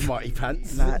live with? Smarty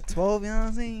pants. Like 12, you know what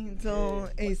I'm saying? So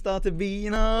ain't start to be, you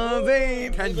know what I'm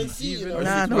saying? Can you even?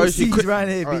 Nah, no C's right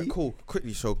here, Alright, B. cool.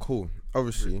 Quickly, so cool.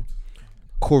 Obviously,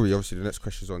 Corey, obviously the next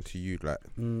question's on to you. Like,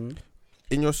 in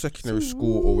your secondary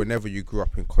school or whenever you grew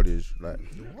up in college, like,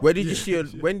 where did you see?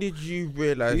 When did you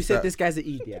realize? You said that, this guy's an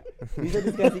idiot. You said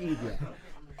this guy's an idiot.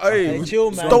 Hey,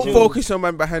 chill, man, don't chill. focus on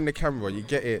man behind the camera. You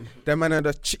get it. Them man are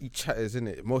the chitty chatters,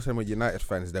 innit? Most of them are United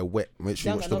fans. They're wet. Make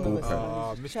sure you watch the ball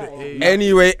count. Mr. A.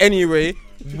 Anyway,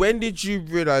 when did you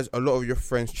realize a lot of your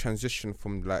friends transitioned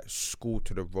from like school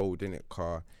to the road in it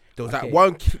car? There was that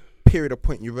one period of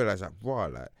point you realized like, bro,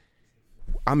 like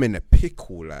I'm in a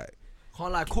pickle. Like,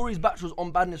 Can't lie, Corey's batch was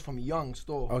on badness from young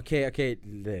still. Okay.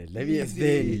 Let me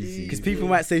explain. Because people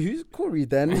might say, "Who's Corey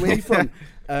then? Where you from?"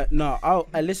 No,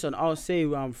 listen. I'll say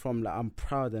where I'm from. Like, I'm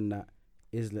proud in that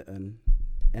Islington,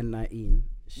 N19.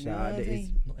 Shout out the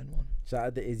Izzy. Not N1. Shout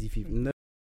out the Izzy people. No.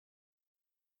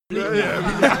 Bleep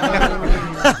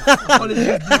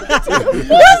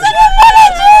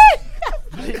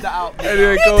that out.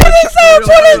 anyway, go He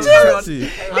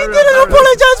didn't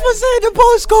apologize for saying the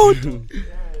postcode.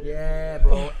 Yeah,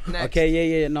 bro. Next.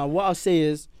 Okay, yeah. Now, what I'll say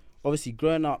is, obviously,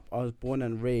 growing up, I was born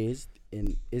and raised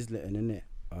in Islington, innit?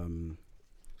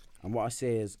 And what I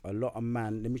say is, a lot of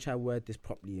man. Let me try to word this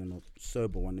properly,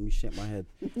 sober one. Let me shake my head.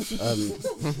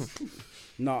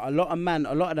 No, a lot of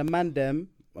the man them,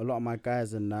 a lot of my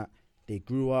guys and that, they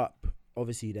grew up.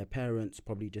 Obviously, their parents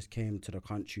probably just came to the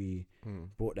country,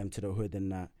 brought them to the hood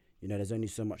and that. There's only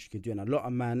so much you can do. And a lot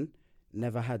of man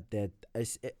never had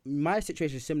my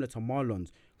situation is similar to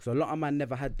Marlon's. Because a lot of man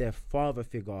never had their father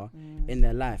figure in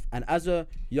their life. And as a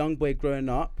young boy growing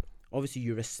up, obviously,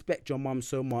 you respect your mum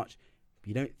so much,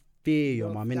 you don't fear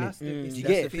your mum, innit? You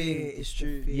get it? It's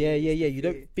true. Yeah. You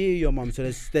don't fear your mum.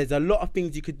 So there's a lot of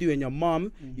things you could do, and your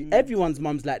mum, everyone's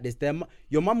mum's like this.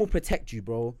 Your mum will protect you,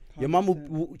 bro. Your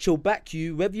mum she'll back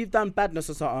you. Whether you've done badness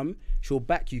or something, she'll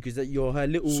back you because you're her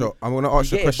little. So I'm gonna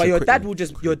ask you a question. But your quickly.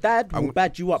 dad will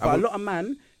bad you up. But a lot of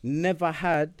man never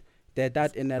had their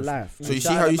dad in their life. So you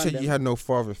see how you said you had no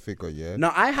father figure, yeah? No,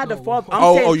 I had a father.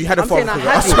 You had a father figure.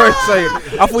 I Sorry.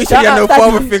 I thought you said you had no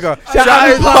father figure. Shout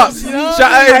out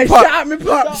me,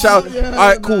 pops.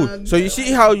 Alright, cool. So you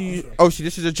see how obviously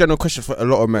this is a general question for a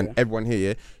lot of men, everyone here,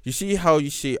 yeah? You see how you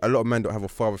see a lot of men don't have a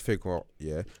father figure,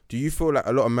 yeah? Do you feel like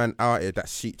a lot of men out here that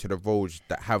seek to the roads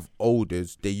that have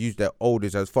elders, they use their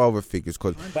elders as father figures?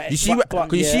 Because you see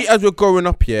as we're growing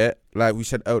up here, like we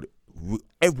said earlier,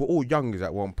 we're all youngers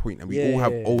at one point and we all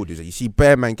have elders. And you see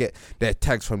bare man get their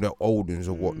tags from their elders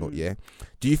or whatnot, yeah?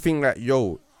 Do you think that,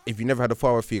 if you never had a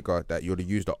father figure, that you'd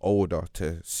use the older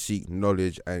to seek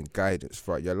knowledge and guidance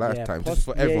throughout your lifetime? Just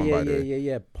for everyone, by the way.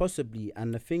 Yeah, possibly.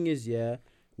 And the thing is,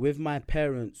 with my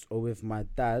parents or with my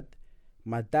dad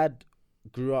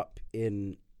grew up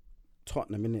in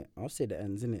Tottenham, innit? I'll say the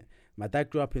ends, innit? My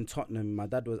dad grew up in Tottenham. My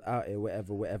dad was out here,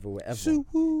 whatever. Do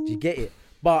you get it?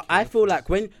 But I feel like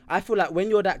when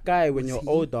you're that guy, when you're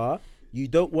older, you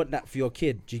don't want that for your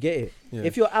kid. Do you get it? Yeah.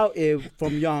 If you're out here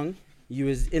from young, you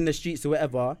was in the streets or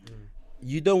whatever,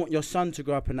 you don't want your son to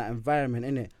grow up in that environment,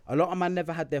 innit? A lot of man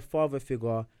never had their father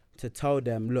figure to tell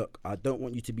them, look, I don't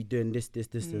want you to be doing this,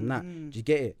 and that. Do you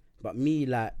get it? But me,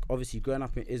 like, obviously growing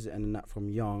up in Islington and that from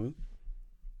young,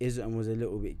 Islington was a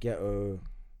little bit ghetto.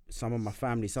 Some of my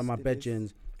family, some of my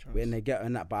bedrooms were in the ghetto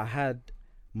and that. But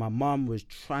my mum was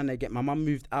trying to my mum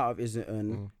moved out of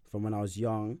Islington from when I was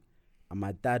young. And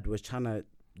my dad was trying to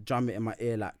drum it in my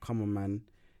ear like, come on, man,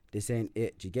 this ain't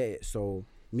it. Do you get it? So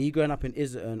me growing up in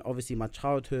Islington, obviously my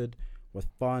childhood was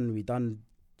fun. We done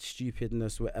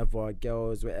stupidness, whatever,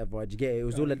 girls, whatever. Do you get it? It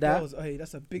was all of that. Girls,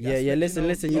 that's a big listen.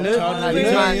 You know what I'm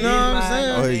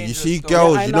saying? You see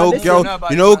girls,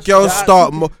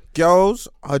 girls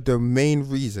are the main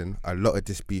reason a lot of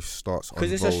this beef starts on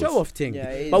because it's roads. a show-off thing.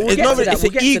 Yeah, but we'll get to that. It's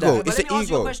an ego. Let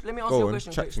me ask you a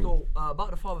question quick, still,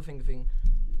 about the father figure thing.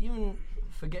 Even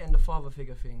forgetting the father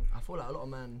figure thing, I feel like a lot of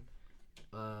men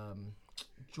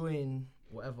join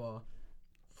whatever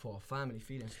for family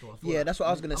feelings still. Yeah, that's what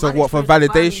I was gonna say. So what, for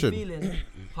validation?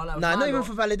 Nah, not even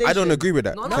for validation. I don't agree with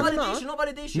that. No, not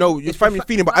validation. No, it's family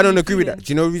feeling, but I don't agree with that.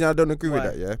 Do you know the reason I don't agree with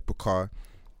that? Yeah, because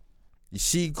you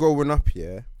see, growing up,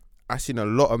 I seen a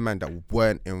lot of men that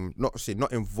weren't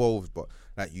not involved, but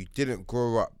like you didn't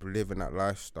grow up living that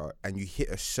lifestyle, and you hit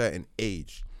a certain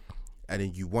age, and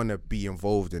then you want to be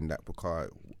involved in that because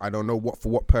I don't know for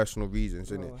what personal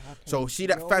reasons, innit? So see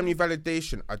that family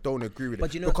validation, I don't agree with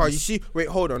it. Because you see, wait,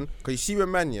 hold on, because you see with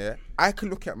man, I can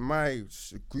look at my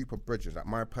group of brethren, like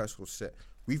my personal set.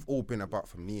 We've all been about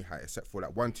from knee high, except for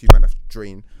like 1-2 men that's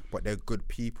drained, but they're good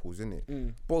peoples,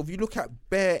 innit? But if you look at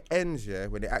bare ends,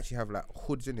 when they actually have like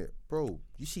hoods in it, bro,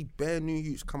 you see bare new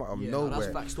youths come out of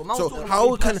nowhere. So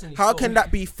how can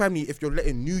that be family if you're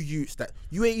letting new youths that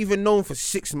you ain't even known for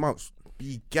 6 months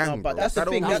be gang? But that's the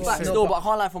thing. That's fact still, but I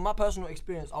can't lie. From my personal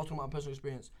experience, I'll talk about my personal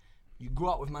experience. You grew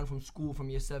up with man from school from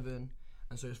year 7,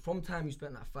 and so it's from time you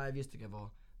spent like 5 years together.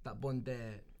 That bond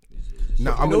there.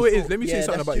 Now I know it is. Let me say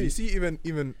something about it. You see, even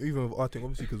with our thing,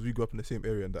 obviously, because we grew up in the same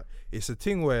area, and that it's a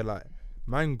thing where like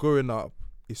man growing up,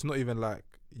 it's not even like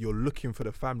you're looking for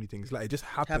the family things. Like it just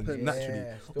happens naturally.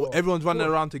 Yeah, Or everyone's running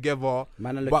around together.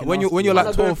 Man are But looking when you're Man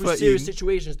like are going 12, through 13, serious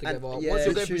situations together. yeah, Once you're it's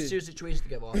going through true. serious situations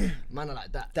together, man are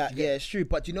like that. That yeah, it's true.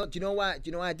 But do you know why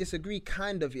I disagree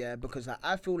kind of, yeah? Because like,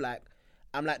 I feel like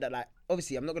I'm like that. Like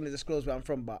obviously I'm not gonna disclose where I'm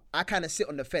from, but I kind of sit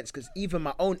on the fence because even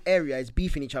my own area is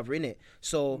beefing each other in it.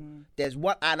 So there's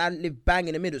what, and I live bang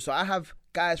in the middle. So I have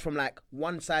guys from like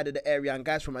one side of the area and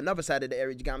guys from another side of the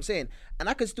area. You get what I'm saying? And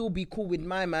I can still be cool with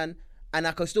my man. And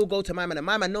I can still go to my man, and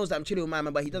my man knows that I'm chilling with my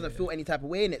man, but he doesn't feel any type of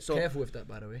way in it. So Careful with that,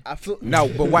 by the way. I feel No,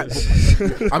 but why?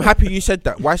 I'm happy you said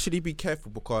that. Why should he be careful?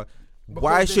 Because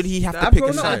why should he have to I've pick a grown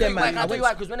up with side? them, man. I'll tell you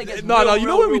why, because when it gets No, real, you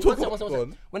know real, when we real, talk one about- second, go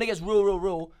on. when it gets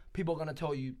real, people are gonna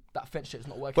tell you that fence shit is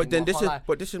not working. But then anymore. I can't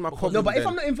lie. this is my Because- problem. no, but if then.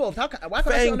 I'm not involved, why can't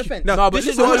I sit on the fence? No, but this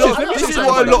is listen, what let me this is say what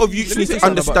a something lot of about youths that. need to Let me say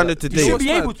understand something it You should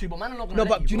today. be able to, but man, are not gonna No, let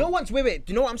but you, do you know bro. once? Wait.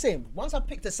 Do you know what I'm saying? Once I've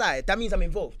picked a side, that means I'm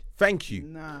involved. Thank you.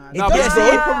 Nah, It Nah, does,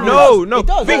 but bro. No, It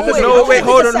does. Think- Wait, no, wait,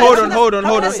 hold on. How can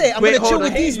I on. say I'm Wait, gonna chill hold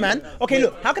with on. these man? Okay,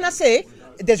 look. How can I say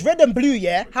there's red and blue?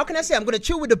 Yeah. How can I say I'm gonna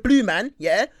chill with the blue man?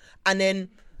 Yeah, and then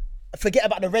forget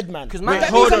about the red man. Because Wait, man,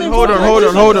 hold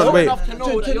on, wait. enough to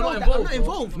know that you're not I'm involved. not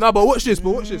involved. No, but watch this.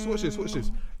 Watch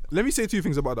this. Let me say two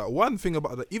things about that. One thing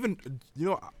about that, even, you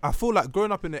know, I feel like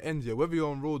growing up in the end, yeah, whether you're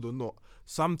on road or not,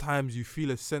 sometimes you feel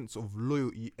a sense of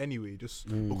loyalty anyway, just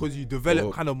because you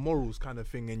develop kind of morals kind of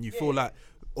thing, and you feel like,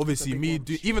 obviously,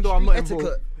 even though I'm not involved,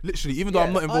 etiquette. literally, even though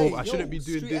I'm not involved, Aye, I shouldn't yo, be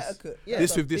doing street this, etiquette. Yeah,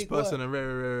 this that's a with this big person word.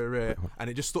 and rare, and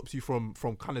it just stops you from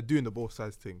kind of doing the both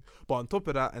sides thing. But on top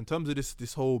of that, in terms of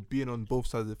this whole being on both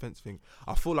sides of the fence thing,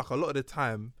 I feel like a lot of the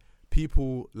time,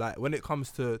 people, like when it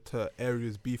comes to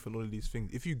areas beef and all of these things,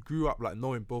 if you grew up like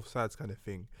knowing both sides kind of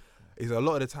thing, is a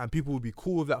lot of the time people will be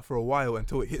cool with that for a while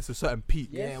until it hits a certain peak.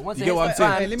 Yeah, once You it get what I'm hits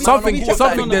saying? that time,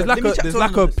 Something. There's Let me like chat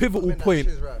a to pivotal point.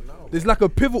 There's like a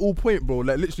pivotal point, bro.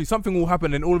 Like literally, something will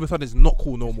happen, and all of a sudden it's not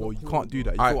cool no more. You can't do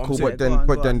that. You Alright, know what cool. I'm saying? But Go then, on,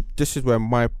 but go then, on. this is where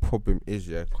my problem is,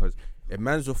 yeah. Because a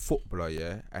man's a footballer,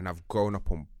 yeah, and I've grown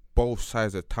up on both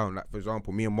sides of town. Like for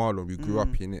example, me and Marlon, we grew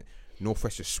up in it.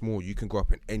 Northwest is small. You can grow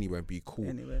up in anywhere and be cool.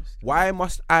 Anyways. Why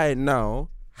must I now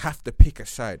have to pick a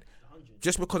side?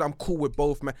 Just because I'm cool with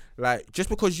both, man. Like, just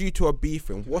because you two are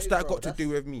beefing, what's that got to do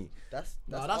with me? that's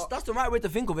the right way to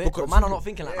think of it. Because But man are not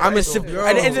thinking like I'm that. a So-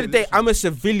 at the end of the day, I'm a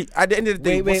civilian. At the end of the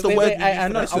day, what's the word? we use I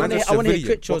for know. this? I want I'm a to hear civilian.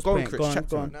 Critchow's Go on, point. Chris, Go on, chat to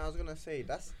go me. on. Now I was gonna say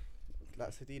that's like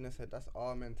Sadina said, that's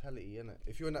our mentality, innit?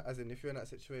 If you're in that, if you're in that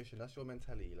situation, that's your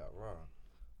mentality. Like, rah,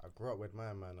 I grew up with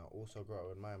my man. I also grew up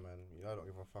with my man. You know, I don't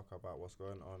give a fuck about what's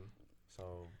going on.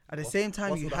 So At the what's- same time,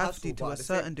 what's you all the have hassle? to But a at the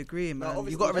certain same- degree, No, man. You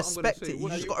obviously, gotta that's what I'm gonna respect say. it. You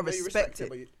No, just gotta no, you respect it.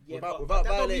 but Yeah, without but without that don't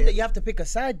mean that violating. you have to pick a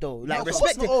side though. Like of course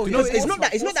respect not. it. Oh, Because yeah, it's of not course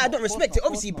that. It's not that I don't respect it.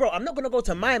 Obviously, bro, I'm not gonna go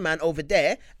to my man over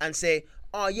there and say,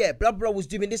 oh yeah, blah blah was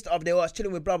doing this the other day. Or I was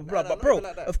chilling with blah blah blah. But bro, not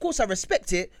like that. of course I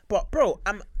respect it. But bro,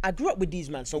 I grew up with these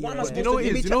man. So what am I But supposed you know what to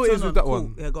it do? is? You know what it is with that Cool.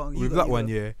 one? Yeah, go on, you With go, that you one,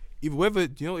 go. yeah. If whether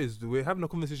you know is we're having a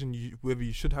conversation. Whether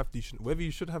you should have to, whether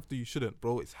you should have to, you shouldn't,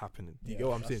 bro. It's happening. You get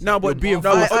what I'm saying? No, but You're being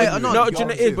no, forced I anyway. know. no, You do get you know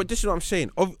what it I'm is? But this is what I'm saying.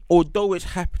 Although it's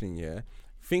happening, yeah.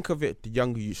 Think of it, the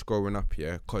younger youths growing up,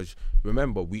 yeah. Because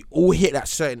remember, we all hit that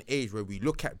certain age where we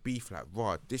look at beef like,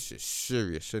 "Wow, this is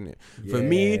serious, isn't it?" For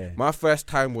me, Yeah. my first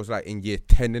time was like in year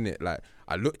 10, innit? Like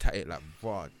I looked at it like,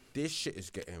 "Wow, this shit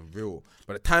is getting real."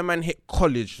 By the time man hit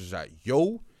college, it was like,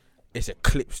 "Yo, it's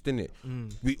eclipsed, innit?"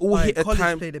 We all Like, hit a college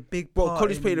time. played a big Bro, part.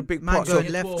 college in played a big man part. going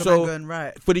So- left, so- man going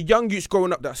right. For the young youths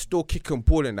growing up that's still kicking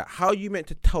ball and that, how you meant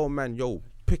to tell man, "Yo,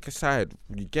 pick a side"?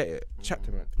 You get it? Chat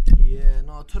to man. Yeah,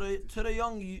 no. To the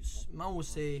young youths, man will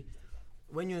say,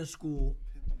 when you're in school,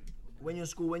 when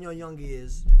you're in younger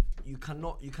years, you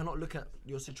cannot look at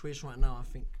your situation right now and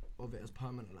think of it as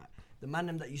permanent. Like the man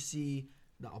them that you see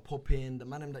that are popping, the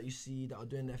man them that you see that are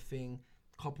doing their thing,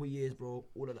 couple years, bro,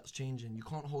 all of that's changing. You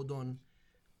can't hold on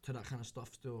to that kind of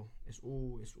stuff still. It's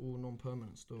all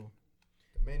non-permanent still.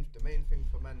 The main thing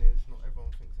for man is not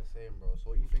everyone thinks the same, bro.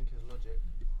 So what you think is logic,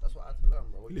 that's what I had to learn,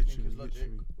 bro. What you think is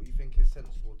logic, what you think is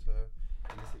sensible to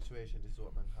in this situation, this is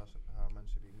what how man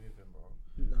should be moving, bro.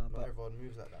 No, Not but everyone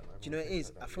moves like that. do you know what it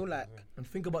is? I feel like And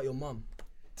think about your mum.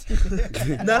 no.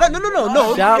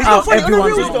 Shout It's out not funny. On the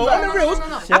everyone. reels, though. On the reels,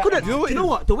 I couldn't. You know what You it know is?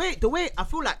 what? The way I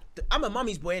feel like I'm a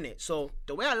mummy's boy, innit? So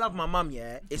the way I love my mum,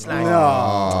 yeah, it's like.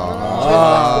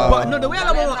 But no, the way I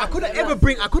love my mum, I couldn't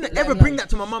ever bring that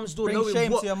to my mum's door, Bring knowing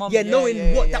shame what, to your mum. knowing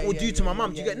Yeah, what yeah, that would yeah, do to my yeah,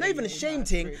 mum. Do you get not even a shame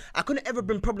thing? I couldn't ever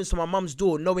bring problems to my mum's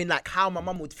door, knowing like how my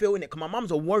mum would feel in it. Cause my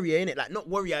mum's a warrior, innit? Like not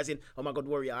warrior as in oh my god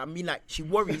warrior. I mean like she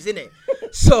worries, innit?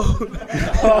 So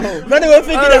man, they were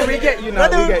thinking that we get you now,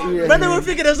 we get you, yeah, Man, they were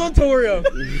thinking there's not to warrior.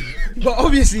 But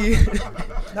obviously,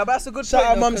 No, but that's a good Shout point,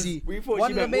 out though, 'cause Mumsy. We thought one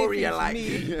she of the meant main warrior things like.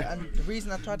 for me, and the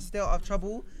reason I tried to stay out of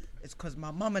trouble, It's because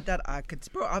my mum and dad, I could,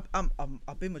 bro.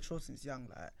 I've been mature since young.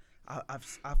 Like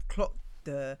I've clocked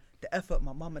the effort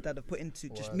my mum and dad have put into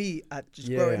just me at just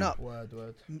growing up.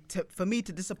 For me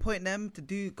to disappoint them,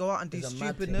 to go out and do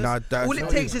stupidness. Nah, all it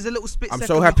takes is a little split I'm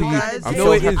second. so happy. Guys. I'm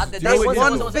so happy. That's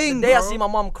one thing. The day I bro. see my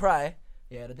mum cry.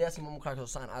 Yeah, the day I see my mum cry because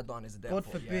something I done is the day. God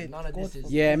I thought, forbid. none of this is.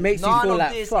 Yeah, it makes you feel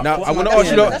like fuck. Now, what's I'm my gonna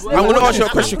ask you. point? I'm gonna ask you a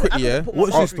question quickly. Yeah.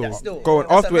 What's this though? Go on.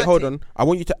 After wait, hold on. I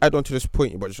want you to add on to this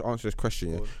point, but just answer this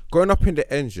question. Yeah. Growing up in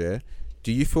the ends, yeah,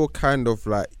 do you feel kind of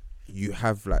like you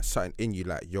have like something in you,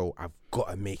 like yo, I've got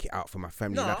to make it out for my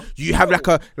family? No, like, you have like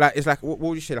it's like what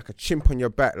would you say, like a chimp on your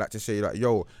back, like to say like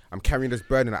yo, I'm carrying this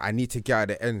burden, like, I need to get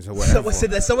out of the ends or whatever. Someone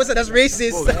said that's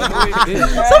racist.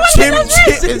 Chimp.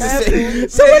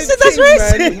 Someone said that's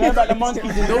racist. Remember the monkeys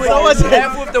in the Someone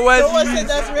said with the words. Someone said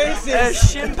that's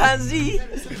racist. Chimpanzee.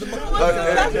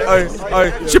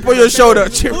 Chip on your shoulder.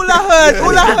 Chip. All I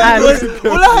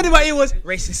heard about it was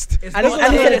racist. And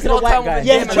he said it's not white guy.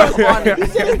 Yeah, it's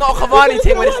not a Cavani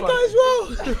thing with this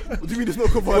one. What do you mean it's not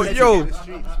Cavani? But yo,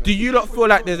 do you not feel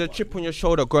like there's a chip on your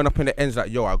shoulder growing up in the ends, like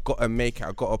yo, I gotta make it,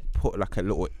 I gotta put like a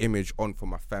little image on for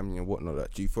my family and whatnot?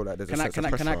 Like, do you feel like there's a sense of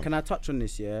pressure? Can I touch on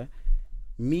this? Yeah,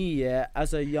 me, yeah,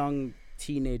 as a young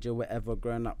teenager, whatever,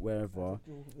 growing up wherever,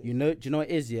 do you know what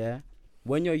it is? Yeah,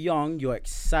 when you're young, you're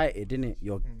excited, innit?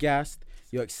 You're gassed.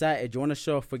 You're excited. You want to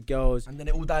show off for girls, And then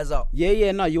it all dies out.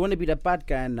 Yeah, no, you want to be the bad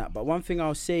guy in that. But one thing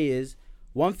I'll say is,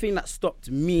 one thing that stopped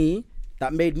me,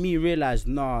 that made me realize,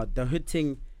 nah, the hood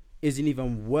thing isn't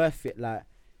even worth it. Like,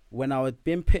 when I was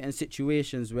been put in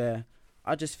situations where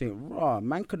I just think, raw,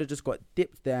 man could have just got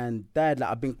dipped there and died. Like,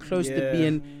 I've been close to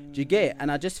being, do you get it?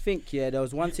 And I just think, yeah, there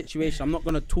was one situation, I'm not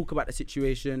going to talk about the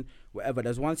situation, whatever.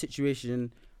 There's one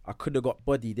situation I could have got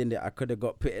bodied, didn't it? I could have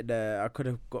got put in the, I could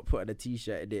have got put in a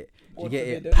t-shirt, did it? Do you get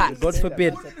it? God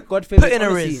forbid. God forbid. Put in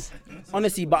a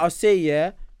honestly, but I'll say,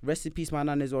 yeah, rest in peace, my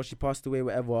nan as well. She passed away,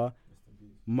 whatever.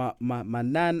 My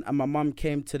nan and my mum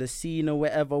came to the scene or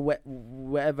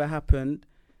whatever happened,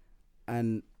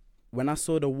 and when I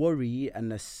saw the worry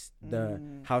and the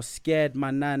how scared my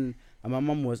nan and my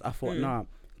mum was, I thought, nah,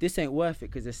 this ain't worth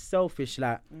it because it's selfish.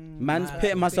 Like, man's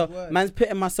putting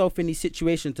myself in these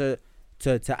situations to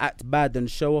act bad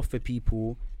and show off for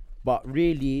people, but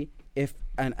really, if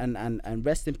and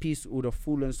rest in peace all the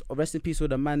fallens, or rest in peace all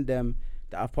the man them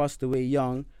that have passed away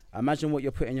young. Imagine what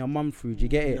you're putting your mum through. Do you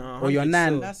get it? No, or your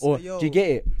nan? Or do you get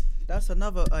it? That's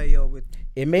another with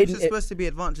it made it's supposed to be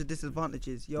advantages,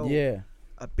 disadvantages. Yo, yeah.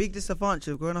 A big disadvantage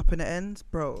of growing up in the ends,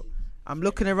 bro. I'm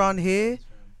looking around here.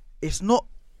 It's not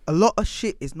a lot of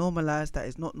shit is normalized that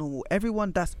is not normal.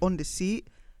 Everyone that's on the seat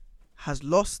has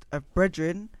lost a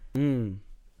brethren to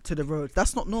the road.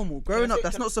 That's not normal. Growing up,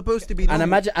 that's not supposed to be normal.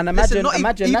 And imagine,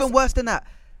 even worse than that.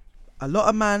 A lot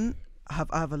of man have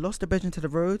either lost a brethren to the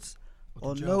roads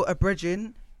or know a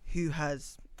brethren who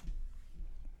has,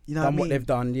 you know, done what they've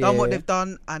done, yeah, what they've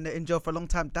done, and they're in jail for a long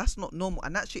time. That's not normal,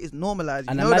 and that shit is normalized.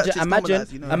 And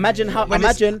imagine how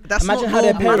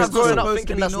their parents growing up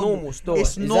thinking that's normal. Still,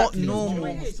 it's not normal.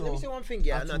 Let me say one thing,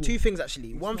 yeah. No, two things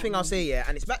actually. One thing I'll say, yeah,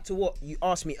 and it's back to what you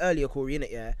asked me earlier, Corey,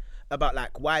 innit, yeah, about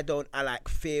like why don't I like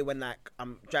fear when like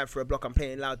I'm driving through a block, I'm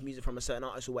playing loud music from a certain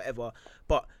artist or whatever.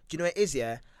 But do you know what it is,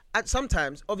 yeah? And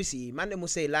sometimes, obviously, man, them will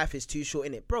say life is too short,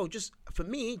 innit, bro. Just for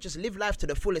me, just live life to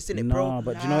the fullest, innit, bro. No,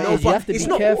 but you know, you have to be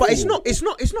not, careful. But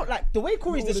it's not like the way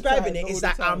Corey's describing it is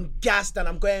that I'm gassed and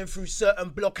I'm going through certain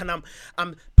block and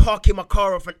I'm parking my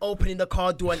car off and opening the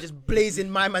car door and just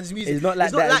blazing my man's music. It's not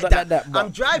like that. I'm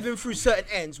driving through certain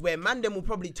ends where man them will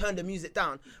probably turn the music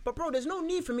down. But bro, there's no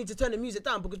need for me to turn the music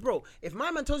down because, bro, if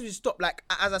my man tells me to stop, like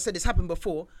as I said, it's happened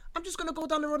before, I'm just gonna go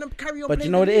down the road and carry on. But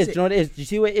you know what it is? Do you know what it is? Do you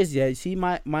see what it is? Yeah, you see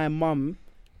my mum.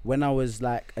 When I was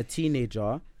like a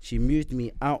teenager, she moved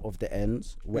me out of the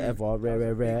ends, whatever,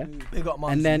 rare. Big up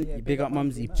Mumsy. And then big up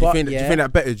Mumsy. Do you think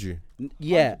that bettered you?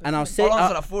 Yeah, and I'll say I'll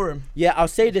answer that for him. Yeah, I'll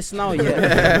say this now,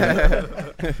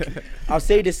 yeah. I'll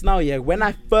say this now, yeah. When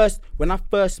I first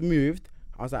moved,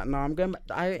 I was like, nah, I'm going back.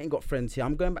 I ain't got friends here.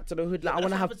 I'm going back to the hood. Like, I want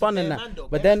to have fun and that.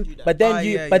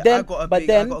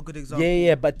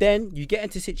 But then you get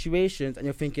into situations and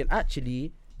you're thinking,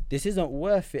 actually, this isn't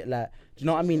worth it. Like, do you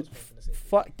know what I mean?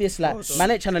 Fuck this. Like,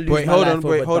 man ain't trying to lose my life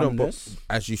over dumbness.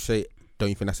 But as you say, don't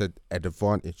you think that's an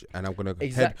advantage? And I'm gonna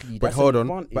exactly. But hold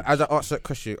on. But as I ask that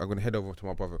question, I'm gonna head over to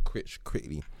my brother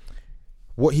quickly.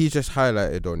 What he just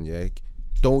highlighted on, yeah.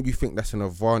 Don't you think that's an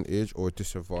advantage or a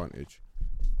disadvantage?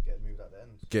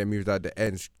 Getting moved at the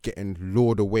ends, getting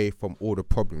lured away from all the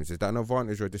problems. Is that an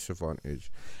advantage or a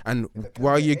disadvantage? And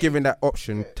while you're giving that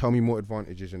option, tell me more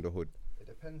advantages in the hood. It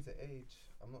depends the age.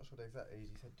 I'm not sure the exact age.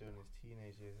 You said during his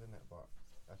teenage years, isn't it? But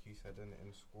like you said,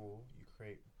 in school, you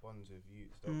create bonds with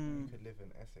youths. You could live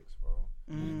in Essex, bro.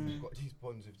 You've got these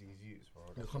bonds with these youths, bro.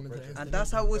 And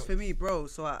that's how it was for me, bro.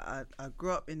 So I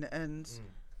grew up in the ends.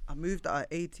 I moved out at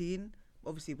 18.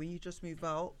 Obviously, when you just move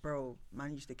out, bro,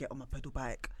 man used to get on my pedal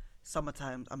bike.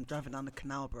 Summertime, I'm driving down the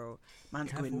canal, bro.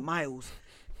 Man's going miles.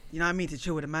 You know what I mean? To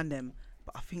chill with the man them.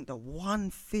 But I think the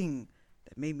one thing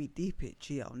that made me deep it,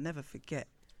 I'll never forget.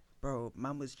 Bro,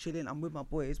 man was chilling. I'm with my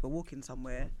boys. We're walking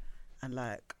somewhere. And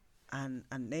like, and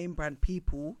name brand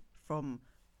people from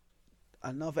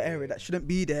another area that shouldn't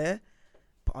be there.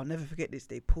 But I'll never forget this.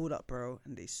 They pulled up, bro,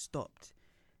 and they stopped.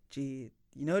 You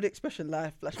know the expression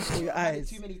life flashed before your eyes.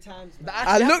 Too many times.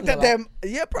 I looked at them.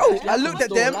 Yeah, bro. I looked at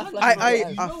them.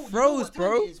 I froze,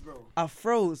 bro. I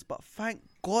froze. But thank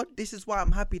God, this is why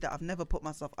I'm happy that I've never put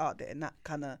myself out there in that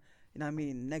kind of, you know what I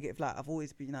mean, negative light. I've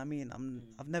always been, you know what I mean.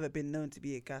 I've never been known to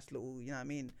be a gas little, you know what I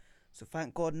mean. So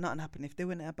thank God nothing happened. If they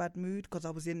were in a bad mood because I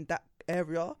was in that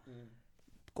area,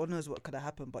 God knows what could have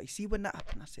happened. But you see, when that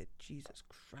happened, I said, Jesus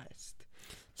Christ.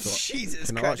 So Jesus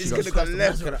can I Christ, ask this you could have gone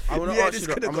left. I'm gonna ask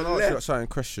you that certain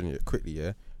question here quickly.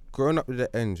 Yeah, growing up with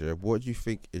the end, what do you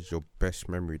think is your best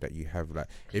memory that you have? Like,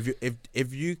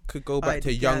 if you could go back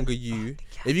to younger you,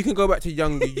 if you can go back to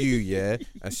younger you, yeah,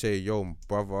 and say, yo,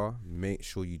 brother, make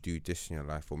sure you do this in your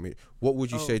life, or what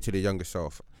would you say to the younger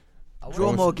self?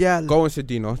 Draw more gal. Go on,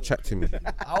 Sedino, chat to me.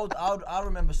 I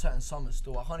remember certain summers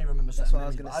still. I can't even remember certain. That's what I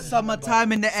was gonna say.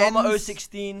 Summertime in the end. Summer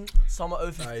 016, summer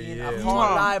 015. Yeah. I can't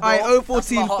lie, bro.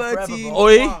 014, 13.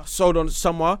 Oi, sold on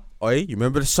summer. Oi, you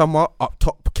remember the summer up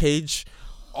top cage?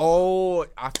 Oh,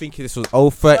 I think this was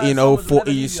 013,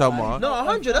 014 summer. No,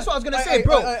 100. That's what I was gonna say,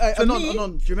 bro. For me,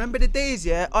 do you remember the days?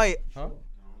 Yeah. Huh?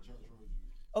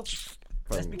 Oh. Do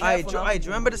you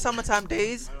remember the summertime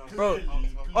days, bro?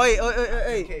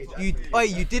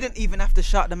 You didn't even have to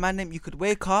shout the man name. You could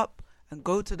wake up and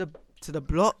go to the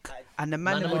block, and the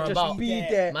man would just be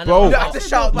there. Bro, you don't have to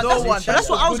shout no one. That's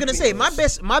what I was gonna say. My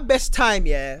best time,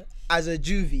 yeah, as a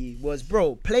juvie was,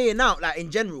 bro, playing out, like,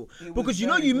 in general, because you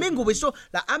know you mingle with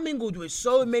I mingled with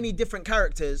so many different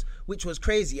characters, which was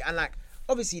crazy. And like,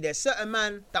 obviously there's certain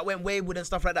man that went wayward and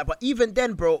stuff like that, but even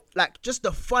then, bro, like, just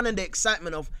the fun and the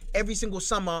excitement of every single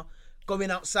summer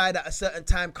going outside at a certain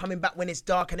time, coming back when it's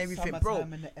dark and everything, bro.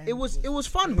 It was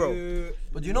fun, bro.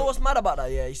 But do you know what's mad about that?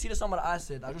 Yeah, you see the summer that I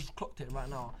said, I just clocked it right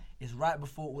now. It's right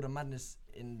before all the madness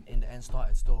in the end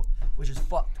started still, which is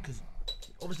fucked, because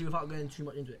obviously, without going too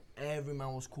much into it, every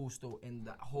man was cool still in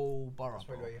that whole borough.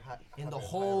 In the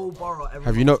whole borough,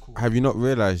 everyone was cool. Have you not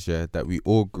realised, yeah, that we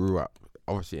all grew up,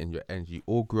 obviously in your end, you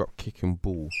all grew up kicking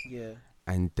ball. Yeah.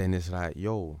 And then it's like,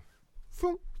 yo,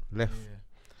 left. Yeah.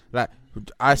 Like,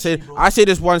 I say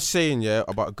this one saying, yeah,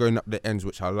 about going up the ends,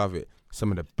 which I love it.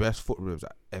 Some of the best footballers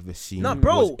I've ever seen. No,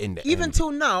 bro, was in the even end.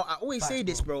 till now, I always say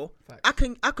this, bro. I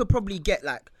could probably get,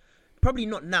 like, probably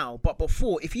not now, but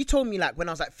before, if you told me, like, when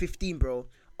I was like 15, bro,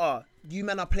 you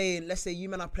men are playing, let's say you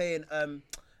men are playing an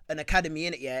academy,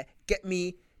 innit, yeah? Get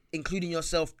me, including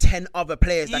yourself, 10 other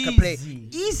players that can play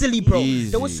easily, bro.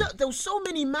 Easy. There was so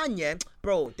many man, yeah,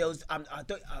 bro. There was I'm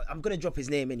gonna drop his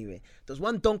name anyway. There was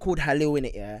one don called Halil in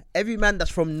it, yeah. Every man that's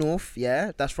from North,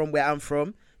 yeah, that's from where I'm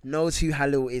from, knows who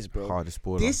Halil is, bro. Hardest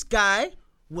baller. This guy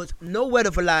was, no word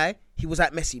of a lie, he was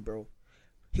at Messi, bro.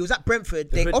 He was at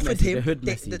Brentford. They offered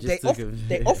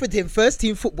him first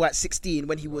team football at 16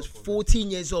 when he was 14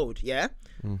 years old. Yeah,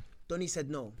 Donny said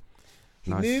no.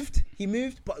 He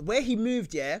moved, but where he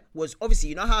moved, yeah, was obviously,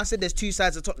 you know how I said there's two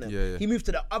sides of Tottenham. Yeah. He moved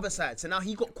to the other side, so now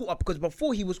he got caught up, because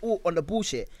before he was all on the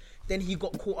bullshit. Then he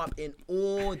got caught up in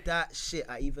all that shit.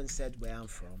 I even said where I'm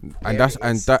from. And that's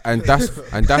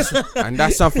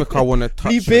something I want to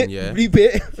touch on, yeah. Bleep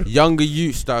it. Younger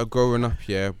youths that are growing up,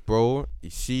 yeah, bro.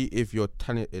 You see if you're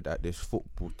talented at this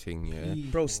football thing, yeah.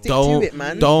 Bro, stick to it,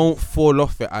 man. Don't fall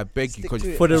off it. I beg you, because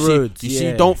for the roads. You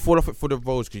see, don't fall off it for the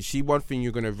roads. Because you see, one thing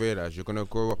you're gonna realize, you're gonna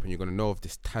grow up and you're gonna know of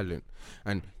this talent.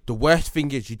 And the worst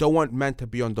thing is, you don't want man to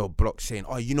be on the block saying,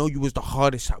 "Oh, you know, you was the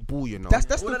hardest at ball." You know, that's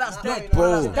dead,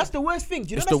 bro. That's the worst thing. Do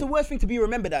you know that's the worst thing to be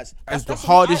remembered as? As the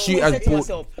hardest you as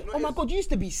ball. Oh my God, you used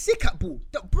to be sick at ball,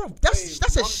 bro.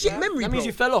 That's a shit memory, bro. That means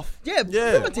you fell off. Yeah.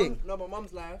 No, my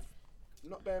mum's life.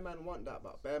 Not bare man want that,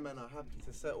 but bare men are happy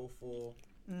to settle for.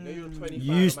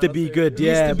 You used to be good,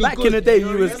 yeah. Back in the day,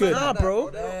 you was good. Nah,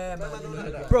 bro.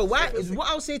 Bro, why? What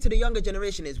I'll say to the younger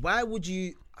generation is, why would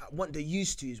you want the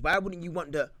used tos? Why wouldn't you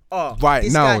want the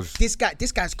right now? This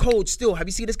guy's cold still. Have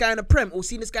you seen this guy in the Prem or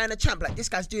seen this guy in the Champ? Like, this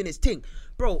guy's doing his thing,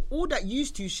 bro. All that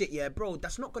used to shit, yeah, bro.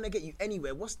 That's not gonna get you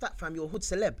anywhere. What's that, fam? You're a hood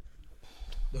celeb.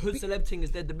 The hood celeb thing is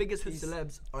dead. The biggest hood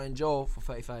celebs are in jail for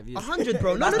 35 years. 100,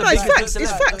 bro. No, it's facts.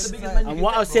 It's facts. And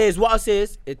what I'll say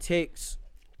is, it takes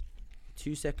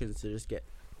 2 seconds to just get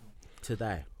to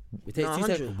die. It takes No, 2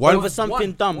 seconds. 100. Over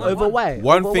something dumb. Over why?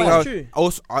 One Over thing why? I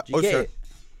also Do you get it?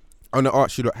 I want to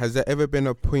ask you, look, has there ever been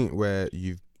a point where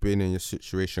you've been in a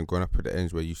situation going up at the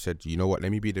ends where you said, you know what,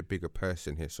 let me be the bigger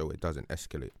person here so it doesn't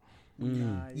escalate?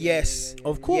 Yes.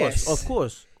 Of course. Yes. Of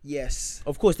course. Yes.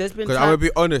 Of course. There's been Because times. I'm gonna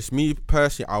be honest, me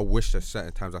personally, I wish there's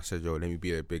certain times I said, yo, let me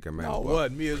be the bigger man. Oh, but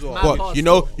word, me as well. Mad but hard you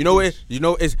know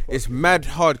still. what it's mad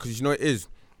hard because you know it is.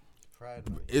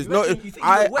 It's You not. reckon you think you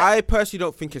got wet? I personally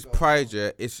don't think it's pride.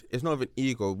 Yeah, it's not even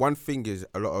ego. One thing is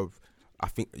a lot of. I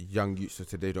think young youths of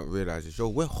today don't realize is, yo,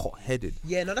 we're hot-headed.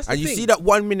 Yeah, no, that's the And you thing. see that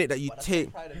 1 minute that you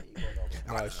take.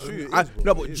 Nah, it's true, it I- is, bro,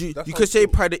 no, it but is. you That's could how say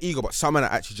it's pride and ego, but some men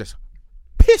are actually just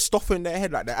pissed off in their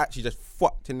head, like they're actually just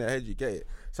fucked in their head. You get it?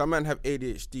 Some men have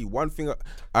ADHD. One thing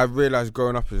I realized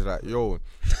growing up is like, yo,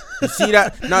 you see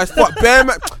that? Now it's fuck bare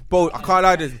man, bro. I can't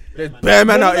lie. There's bare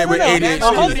man out here with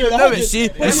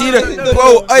ADHD. You see that,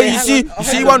 bro? Hey,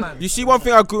 you see one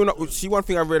thing I grew up. See one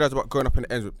thing I realized about growing up in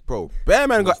the ends, bro. Bare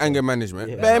man got anger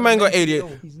management. Bare man got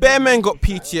ADHD. Bare man got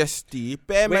PTSD.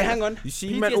 Bare man. hang on. You see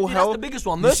PTSD, mental that's health. the biggest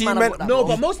one. You Most see man have got that, No,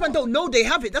 bro. but most men don't know they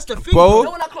have it. That's the thing. Bro. You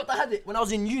know when I clocked I had it? When I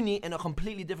was in uni in a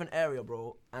completely different area,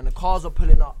 bro, and the cars are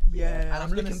pulling up. Yeah, And I I'm was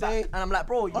looking gonna say- back, and I'm like,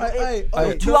 bro, you're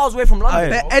Aye, 2 hours away from London.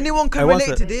 But bro. anyone can Hey, one relate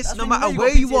sec. to this, That's no when matter you know where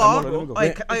you you got are. PTSD. Aye,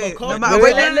 If aye, I can't- no matter Wait,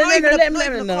 where let him, not let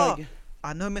even him, the no, car. no.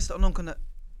 I know Mr. Onon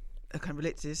can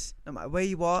relate to this. No matter where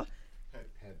you are,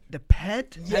 the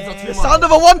ped, the sound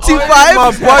of a 125.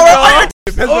 My brother.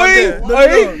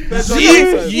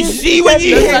 You See when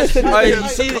you hit.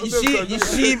 You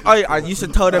see. I used to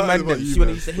tell the man that. You see when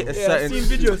he used to hit a certain.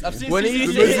 I've seen When he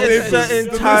used to videos. hit a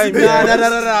certain time,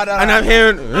 and I'm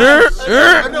hearing,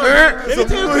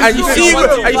 and you see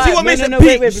what makes it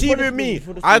peak. You see with me,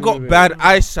 I got bad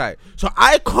eyesight, so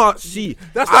I can't see.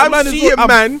 I'm seeing a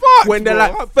man when they're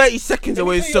like 30 seconds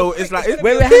away, so it's like.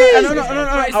 Wait, hang on. No.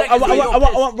 I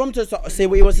want Rom to say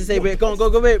what he wants to say. Wait, go.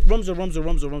 Wait,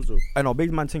 Romzo. I know,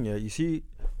 big man thing, yeah. You see,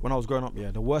 when I was growing up,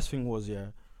 yeah, the worst thing was, yeah,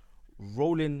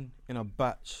 rolling in a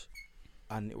batch,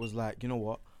 and it was like, you know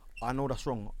what? I know that's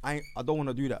wrong. I don't want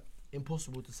to do that.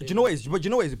 Impossible to say. Do you know what it is? But you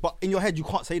know what it is? But in your head, you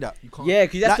can't say that. Yeah,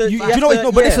 because that's Like, the. you know what it is?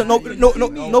 No, but listen, no,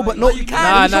 but no. You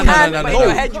can, but in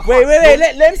your head you Wait.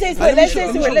 can't. Let him say it. Let's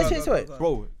say it.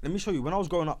 Bro, let me show you. When I was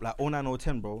growing up, like 09,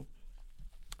 010, bro,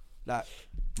 like,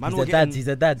 man, He's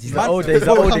a dad. He's Man- the old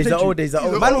days.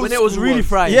 Man, When it was really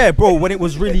frying. Yeah, bro, when it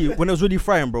was really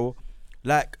frying, bro.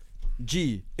 Like,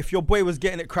 G, if your boy was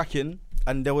getting it cracking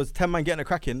and there was 10 man getting it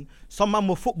cracking, some man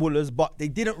were footballers, but they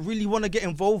didn't really want to get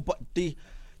involved, but they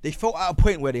felt at a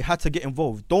point where they had to get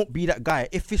involved. Don't be that guy.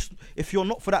 If you're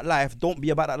not for that life, don't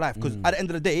be about that life. Because at the end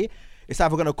of the day, it's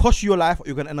either gonna cost you your life or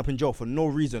you're gonna end up in jail for no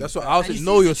reason. That's what I was And saying.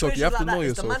 you Know see yourself. You have to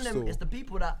situations know like that, yourself. It's the, Still. it's the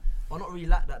people that are not really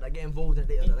like that get involved in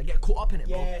it, that get caught up in it,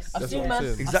 bro. Yes. I've That's seen what I'm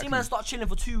man, saying. I've seen man start chilling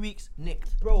for 2 weeks,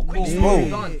 nicked. Bro, quick Boom. story.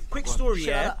 Done. Quick story, Shit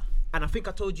yeah. like that. And I think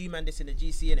I told you, man, this in the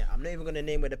GC, innit? I'm not even gonna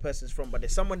name where the person's from, but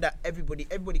there's someone that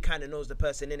everybody kind of knows the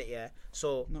person in it, yeah.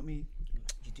 So Not me.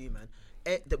 you do, man.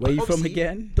 Where you from Obviously,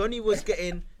 again? Donny was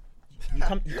getting.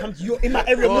 You're in my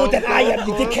area more than I am,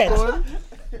 you dickhead.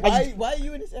 Why are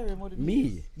you in this area more than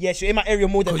Me. Yes, you're in my area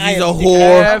more than I He's am. a you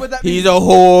dickhead.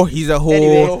 whore. He's a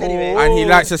whore. Anyways. And he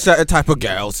likes a certain type of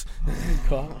girls.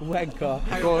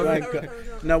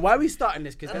 Wanker. Now, why are we starting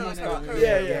this? Because then we start.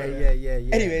 Yeah.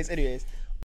 Anyways.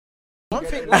 One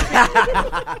thing.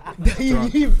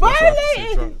 You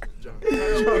violated.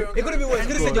 It could have been worse. It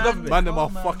could have said your government. Man, them are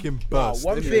fucking burst.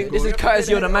 One thing. This is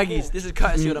courtesy of the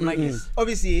Maggies.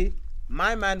 Obviously,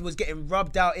 my man was getting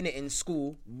rubbed out in it in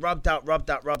school. Rubbed out.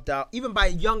 Even by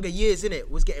younger years in it,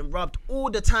 was getting rubbed all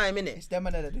the time in it. It's them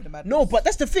and that do the madness. No, but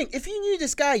that's the thing. If you knew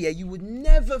this guy, yeah, you would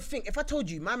never think. If I told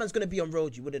you my man's gonna be on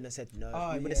road, you wouldn't have said no.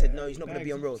 You would have said no. He's not gonna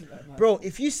be on road, bro.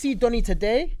 If you see Donny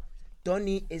today,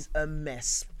 Donny is a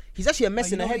mess. He's actually a mess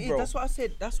But in the you know head, what it is? bro. That's what I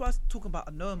said. That's why I was talking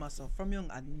about knowing myself. From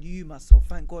young, I knew myself.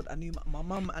 Thank God, I knew my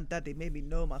mum and dad. They made me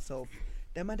know myself.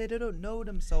 Them man, they don't know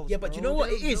themselves. Yeah, but you know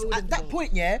what it is? At that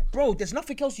point, yeah, bro, there's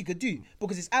nothing else you could do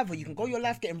because it's either you can go your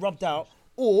life getting rubbed out,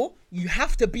 or you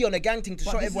have to be on a gang thing to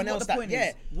show everyone else that.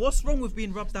 Yeah. What's wrong with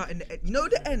being rubbed out in the? You know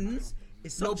the ends.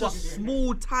 It's such a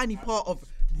small, tiny part of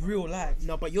real life.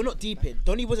 No, but you're not deep in.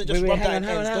 Donny wasn't just rubbed out in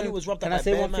ends. Donny was rubbed out Can I by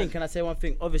say bare one man. thing? Can I say one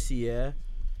thing? Obviously, yeah,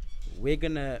 we're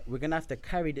gonna have to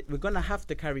carry it. We're gonna have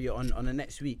to carry it on the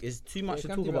next week. It's too much to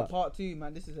talk about. Part 2,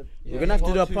 man. This is a. We're gonna have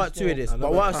to do a part 2 of this.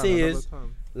 But what I say is,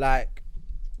 like,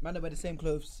 Man, they wear the same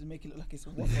clothes to make it look like it's a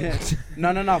one.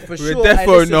 no, for We're sure.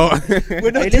 defo not.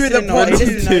 We're not Hey, doing listen, the part no, two.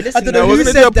 listen, no, listen, I don't no, know We're who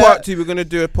gonna said do a that. part 2. We're gonna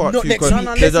do a part Not 2 next because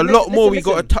week. there's a lot more we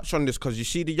listen. gotta touch on this because you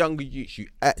see the younger youths, you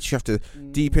actually have to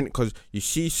deepen because you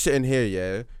see sitting here,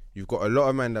 yeah, you've got a lot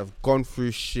of men that have gone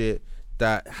through shit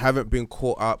that haven't been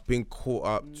caught up.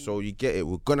 So you get it.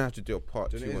 We're gonna have to do a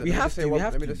part 2. We have to.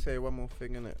 Let me just say one more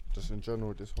thing, innit? Just in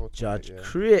general, this whole Judge topic,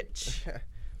 Critch.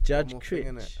 Judge One more thing,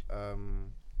 Critch. innit?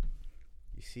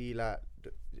 You see, like,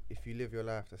 if you live your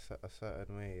life a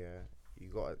certain way, yeah, you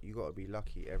gotta be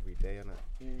lucky every day, innit?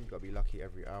 You gotta be lucky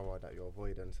every hour that you're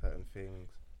avoiding certain things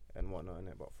and whatnot,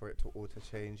 innit? But for it to all to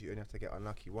change, you only have to get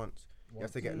unlucky once. You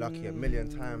have to get lucky a million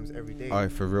times every day.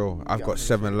 Alright, for real. I've Yeah, got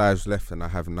 7 lives left and I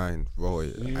have 9, bro.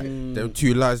 Them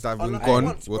 2 lives that have been Unlucky gone.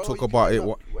 once, We'll bro, talk you could about end it.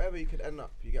 up Wherever you could end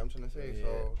up, you get what I'm trying to say.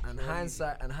 So And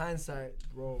hindsight,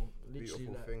 bro. Literally,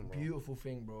 Beautiful like, thing, bro. beautiful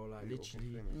thing, bro. Like, Beautiful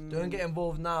literally, thing. don't get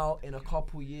involved now. In a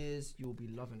couple years, you'll be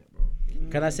loving it, bro.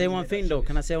 Can I say one thing though?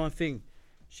 Can I say one thing?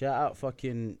 Shout out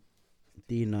fucking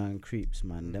Dina and Creeps,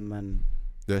 man. Them man.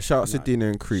 Yeah, shout out to Nah, Dina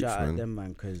and Creeps, Shout out man. them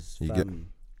man, cause You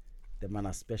them man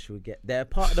are special. They're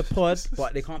part of the pod,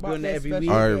 but they can't be But on there they're every special. week.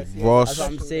 Alright, That's Ross, what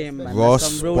I'm saying, man. Ross,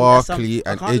 That's some real- that's some- Sparkly,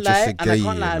 I and can't Idris lie, and I Agaye,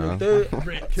 can't lie, you know.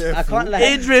 though. I can't lie.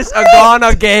 Idris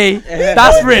Agana gay.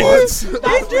 That's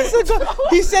rich.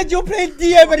 He said you're playing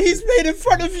DM and he's playing in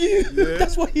front of you.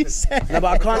 That's what he said. No,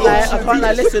 but I can't lie. I can't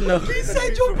lie. Listen though. He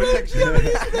said you're playing DM and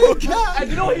he's playing And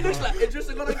you know what he looks like? Idris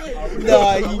Agana gay.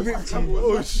 Nah, he ripped you.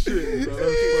 Oh shit.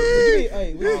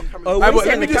 Oh, But wait,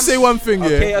 let me the just cam- say one thing,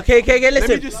 yeah. Okay. Let me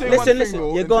Listen, just say one thing, listen.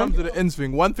 bro, You're in gone. terms of the ends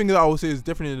thing, one thing that I will say is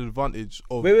definitely an advantage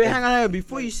of. Wait, hang on.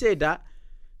 Before you say that,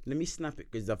 let me snap it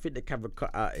because I think the camera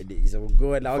cut out. So we'll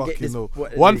go and I'll get Fucking this. no.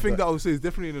 what- One thing that I would say is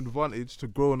definitely an advantage to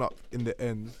growing up in the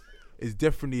end is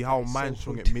definitely how mind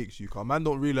strong it makes you. Cause man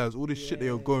don't realize all this shit that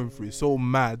you're going through is so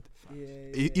mad.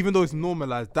 Even though it's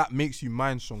normalized, that makes you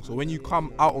mind strong. So when you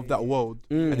come out of that world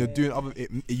and you're doing other,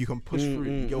 you can push through.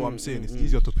 You get what I'm saying? It's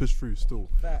easier to push through still.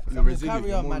 You're resilient, Carry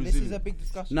you're on, more man. This is resilient. a big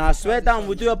discussion. Nah, swear down.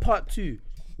 We'll do a part 2.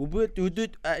 We'll do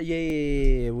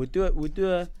yeah.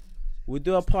 We'll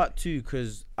do a part 2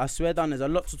 because I swear down. There's a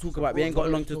lot to talk about. We ain't got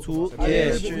long to talk.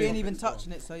 Yeah, Yeah. we ain't even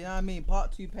touching it, so you know what I mean.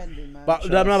 Part 2 pending, man.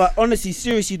 But honestly,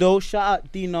 seriously though, shout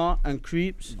out Dina and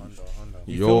Creeps.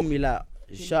 You feel me, like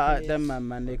shout out them,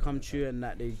 man. They come true and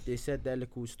that they said their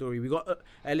little story. We got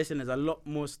hey, listen, there's a lot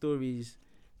more stories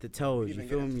to tell. You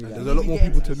feel me? There's Like, a lot more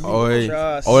people to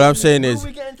meet. All I'm saying is,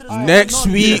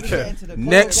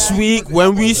 next week,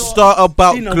 when we start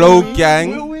about Glow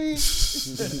Gang,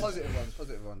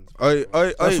 Positive ones.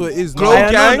 That's what it is Glow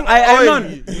now. Gang.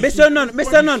 Mr.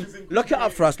 Nunn, look it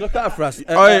up for us. I'm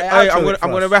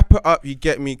gonna wrap it up. You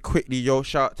get me quickly, yo.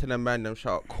 Shout out to the man. Them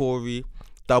shout out Corey,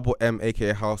 Double M,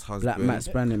 aka House Black Husband. Matt's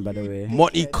Brandon, by the way.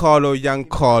 Monte Carlo, Young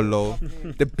Carlo,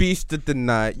 the Beast of the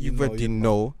Night. You already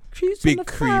know. Big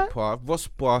Creeper, Ross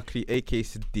Barkley, aka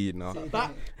Sedina,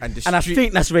 and the And I street.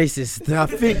 think that's racist.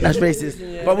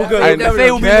 But we'll go. And The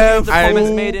Faye will be looking for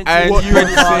comments made into and what you you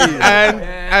say.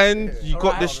 and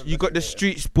you got the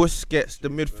streets Busquets, the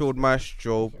midfield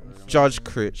maestro, Judge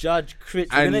Critch. Judge Critch.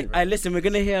 And- Listen, we're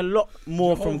gonna hear a lot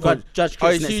more from Judge I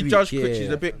Critch next see week. Judge yeah. Critch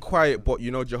is a bit quiet, but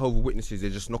you know Jehovah Witnesses, they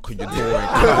just knock on your door.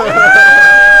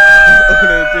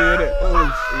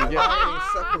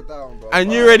 Settle down, bro.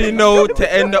 And you already know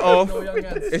to end it off,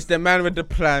 it's the man with the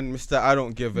plan, Mr. I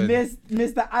don't give a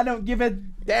Mr. I don't give a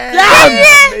damn.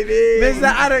 Mr.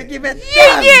 I don't give a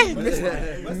damn.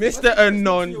 Mr.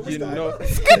 Anon, you know.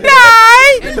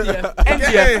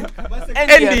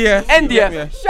 India.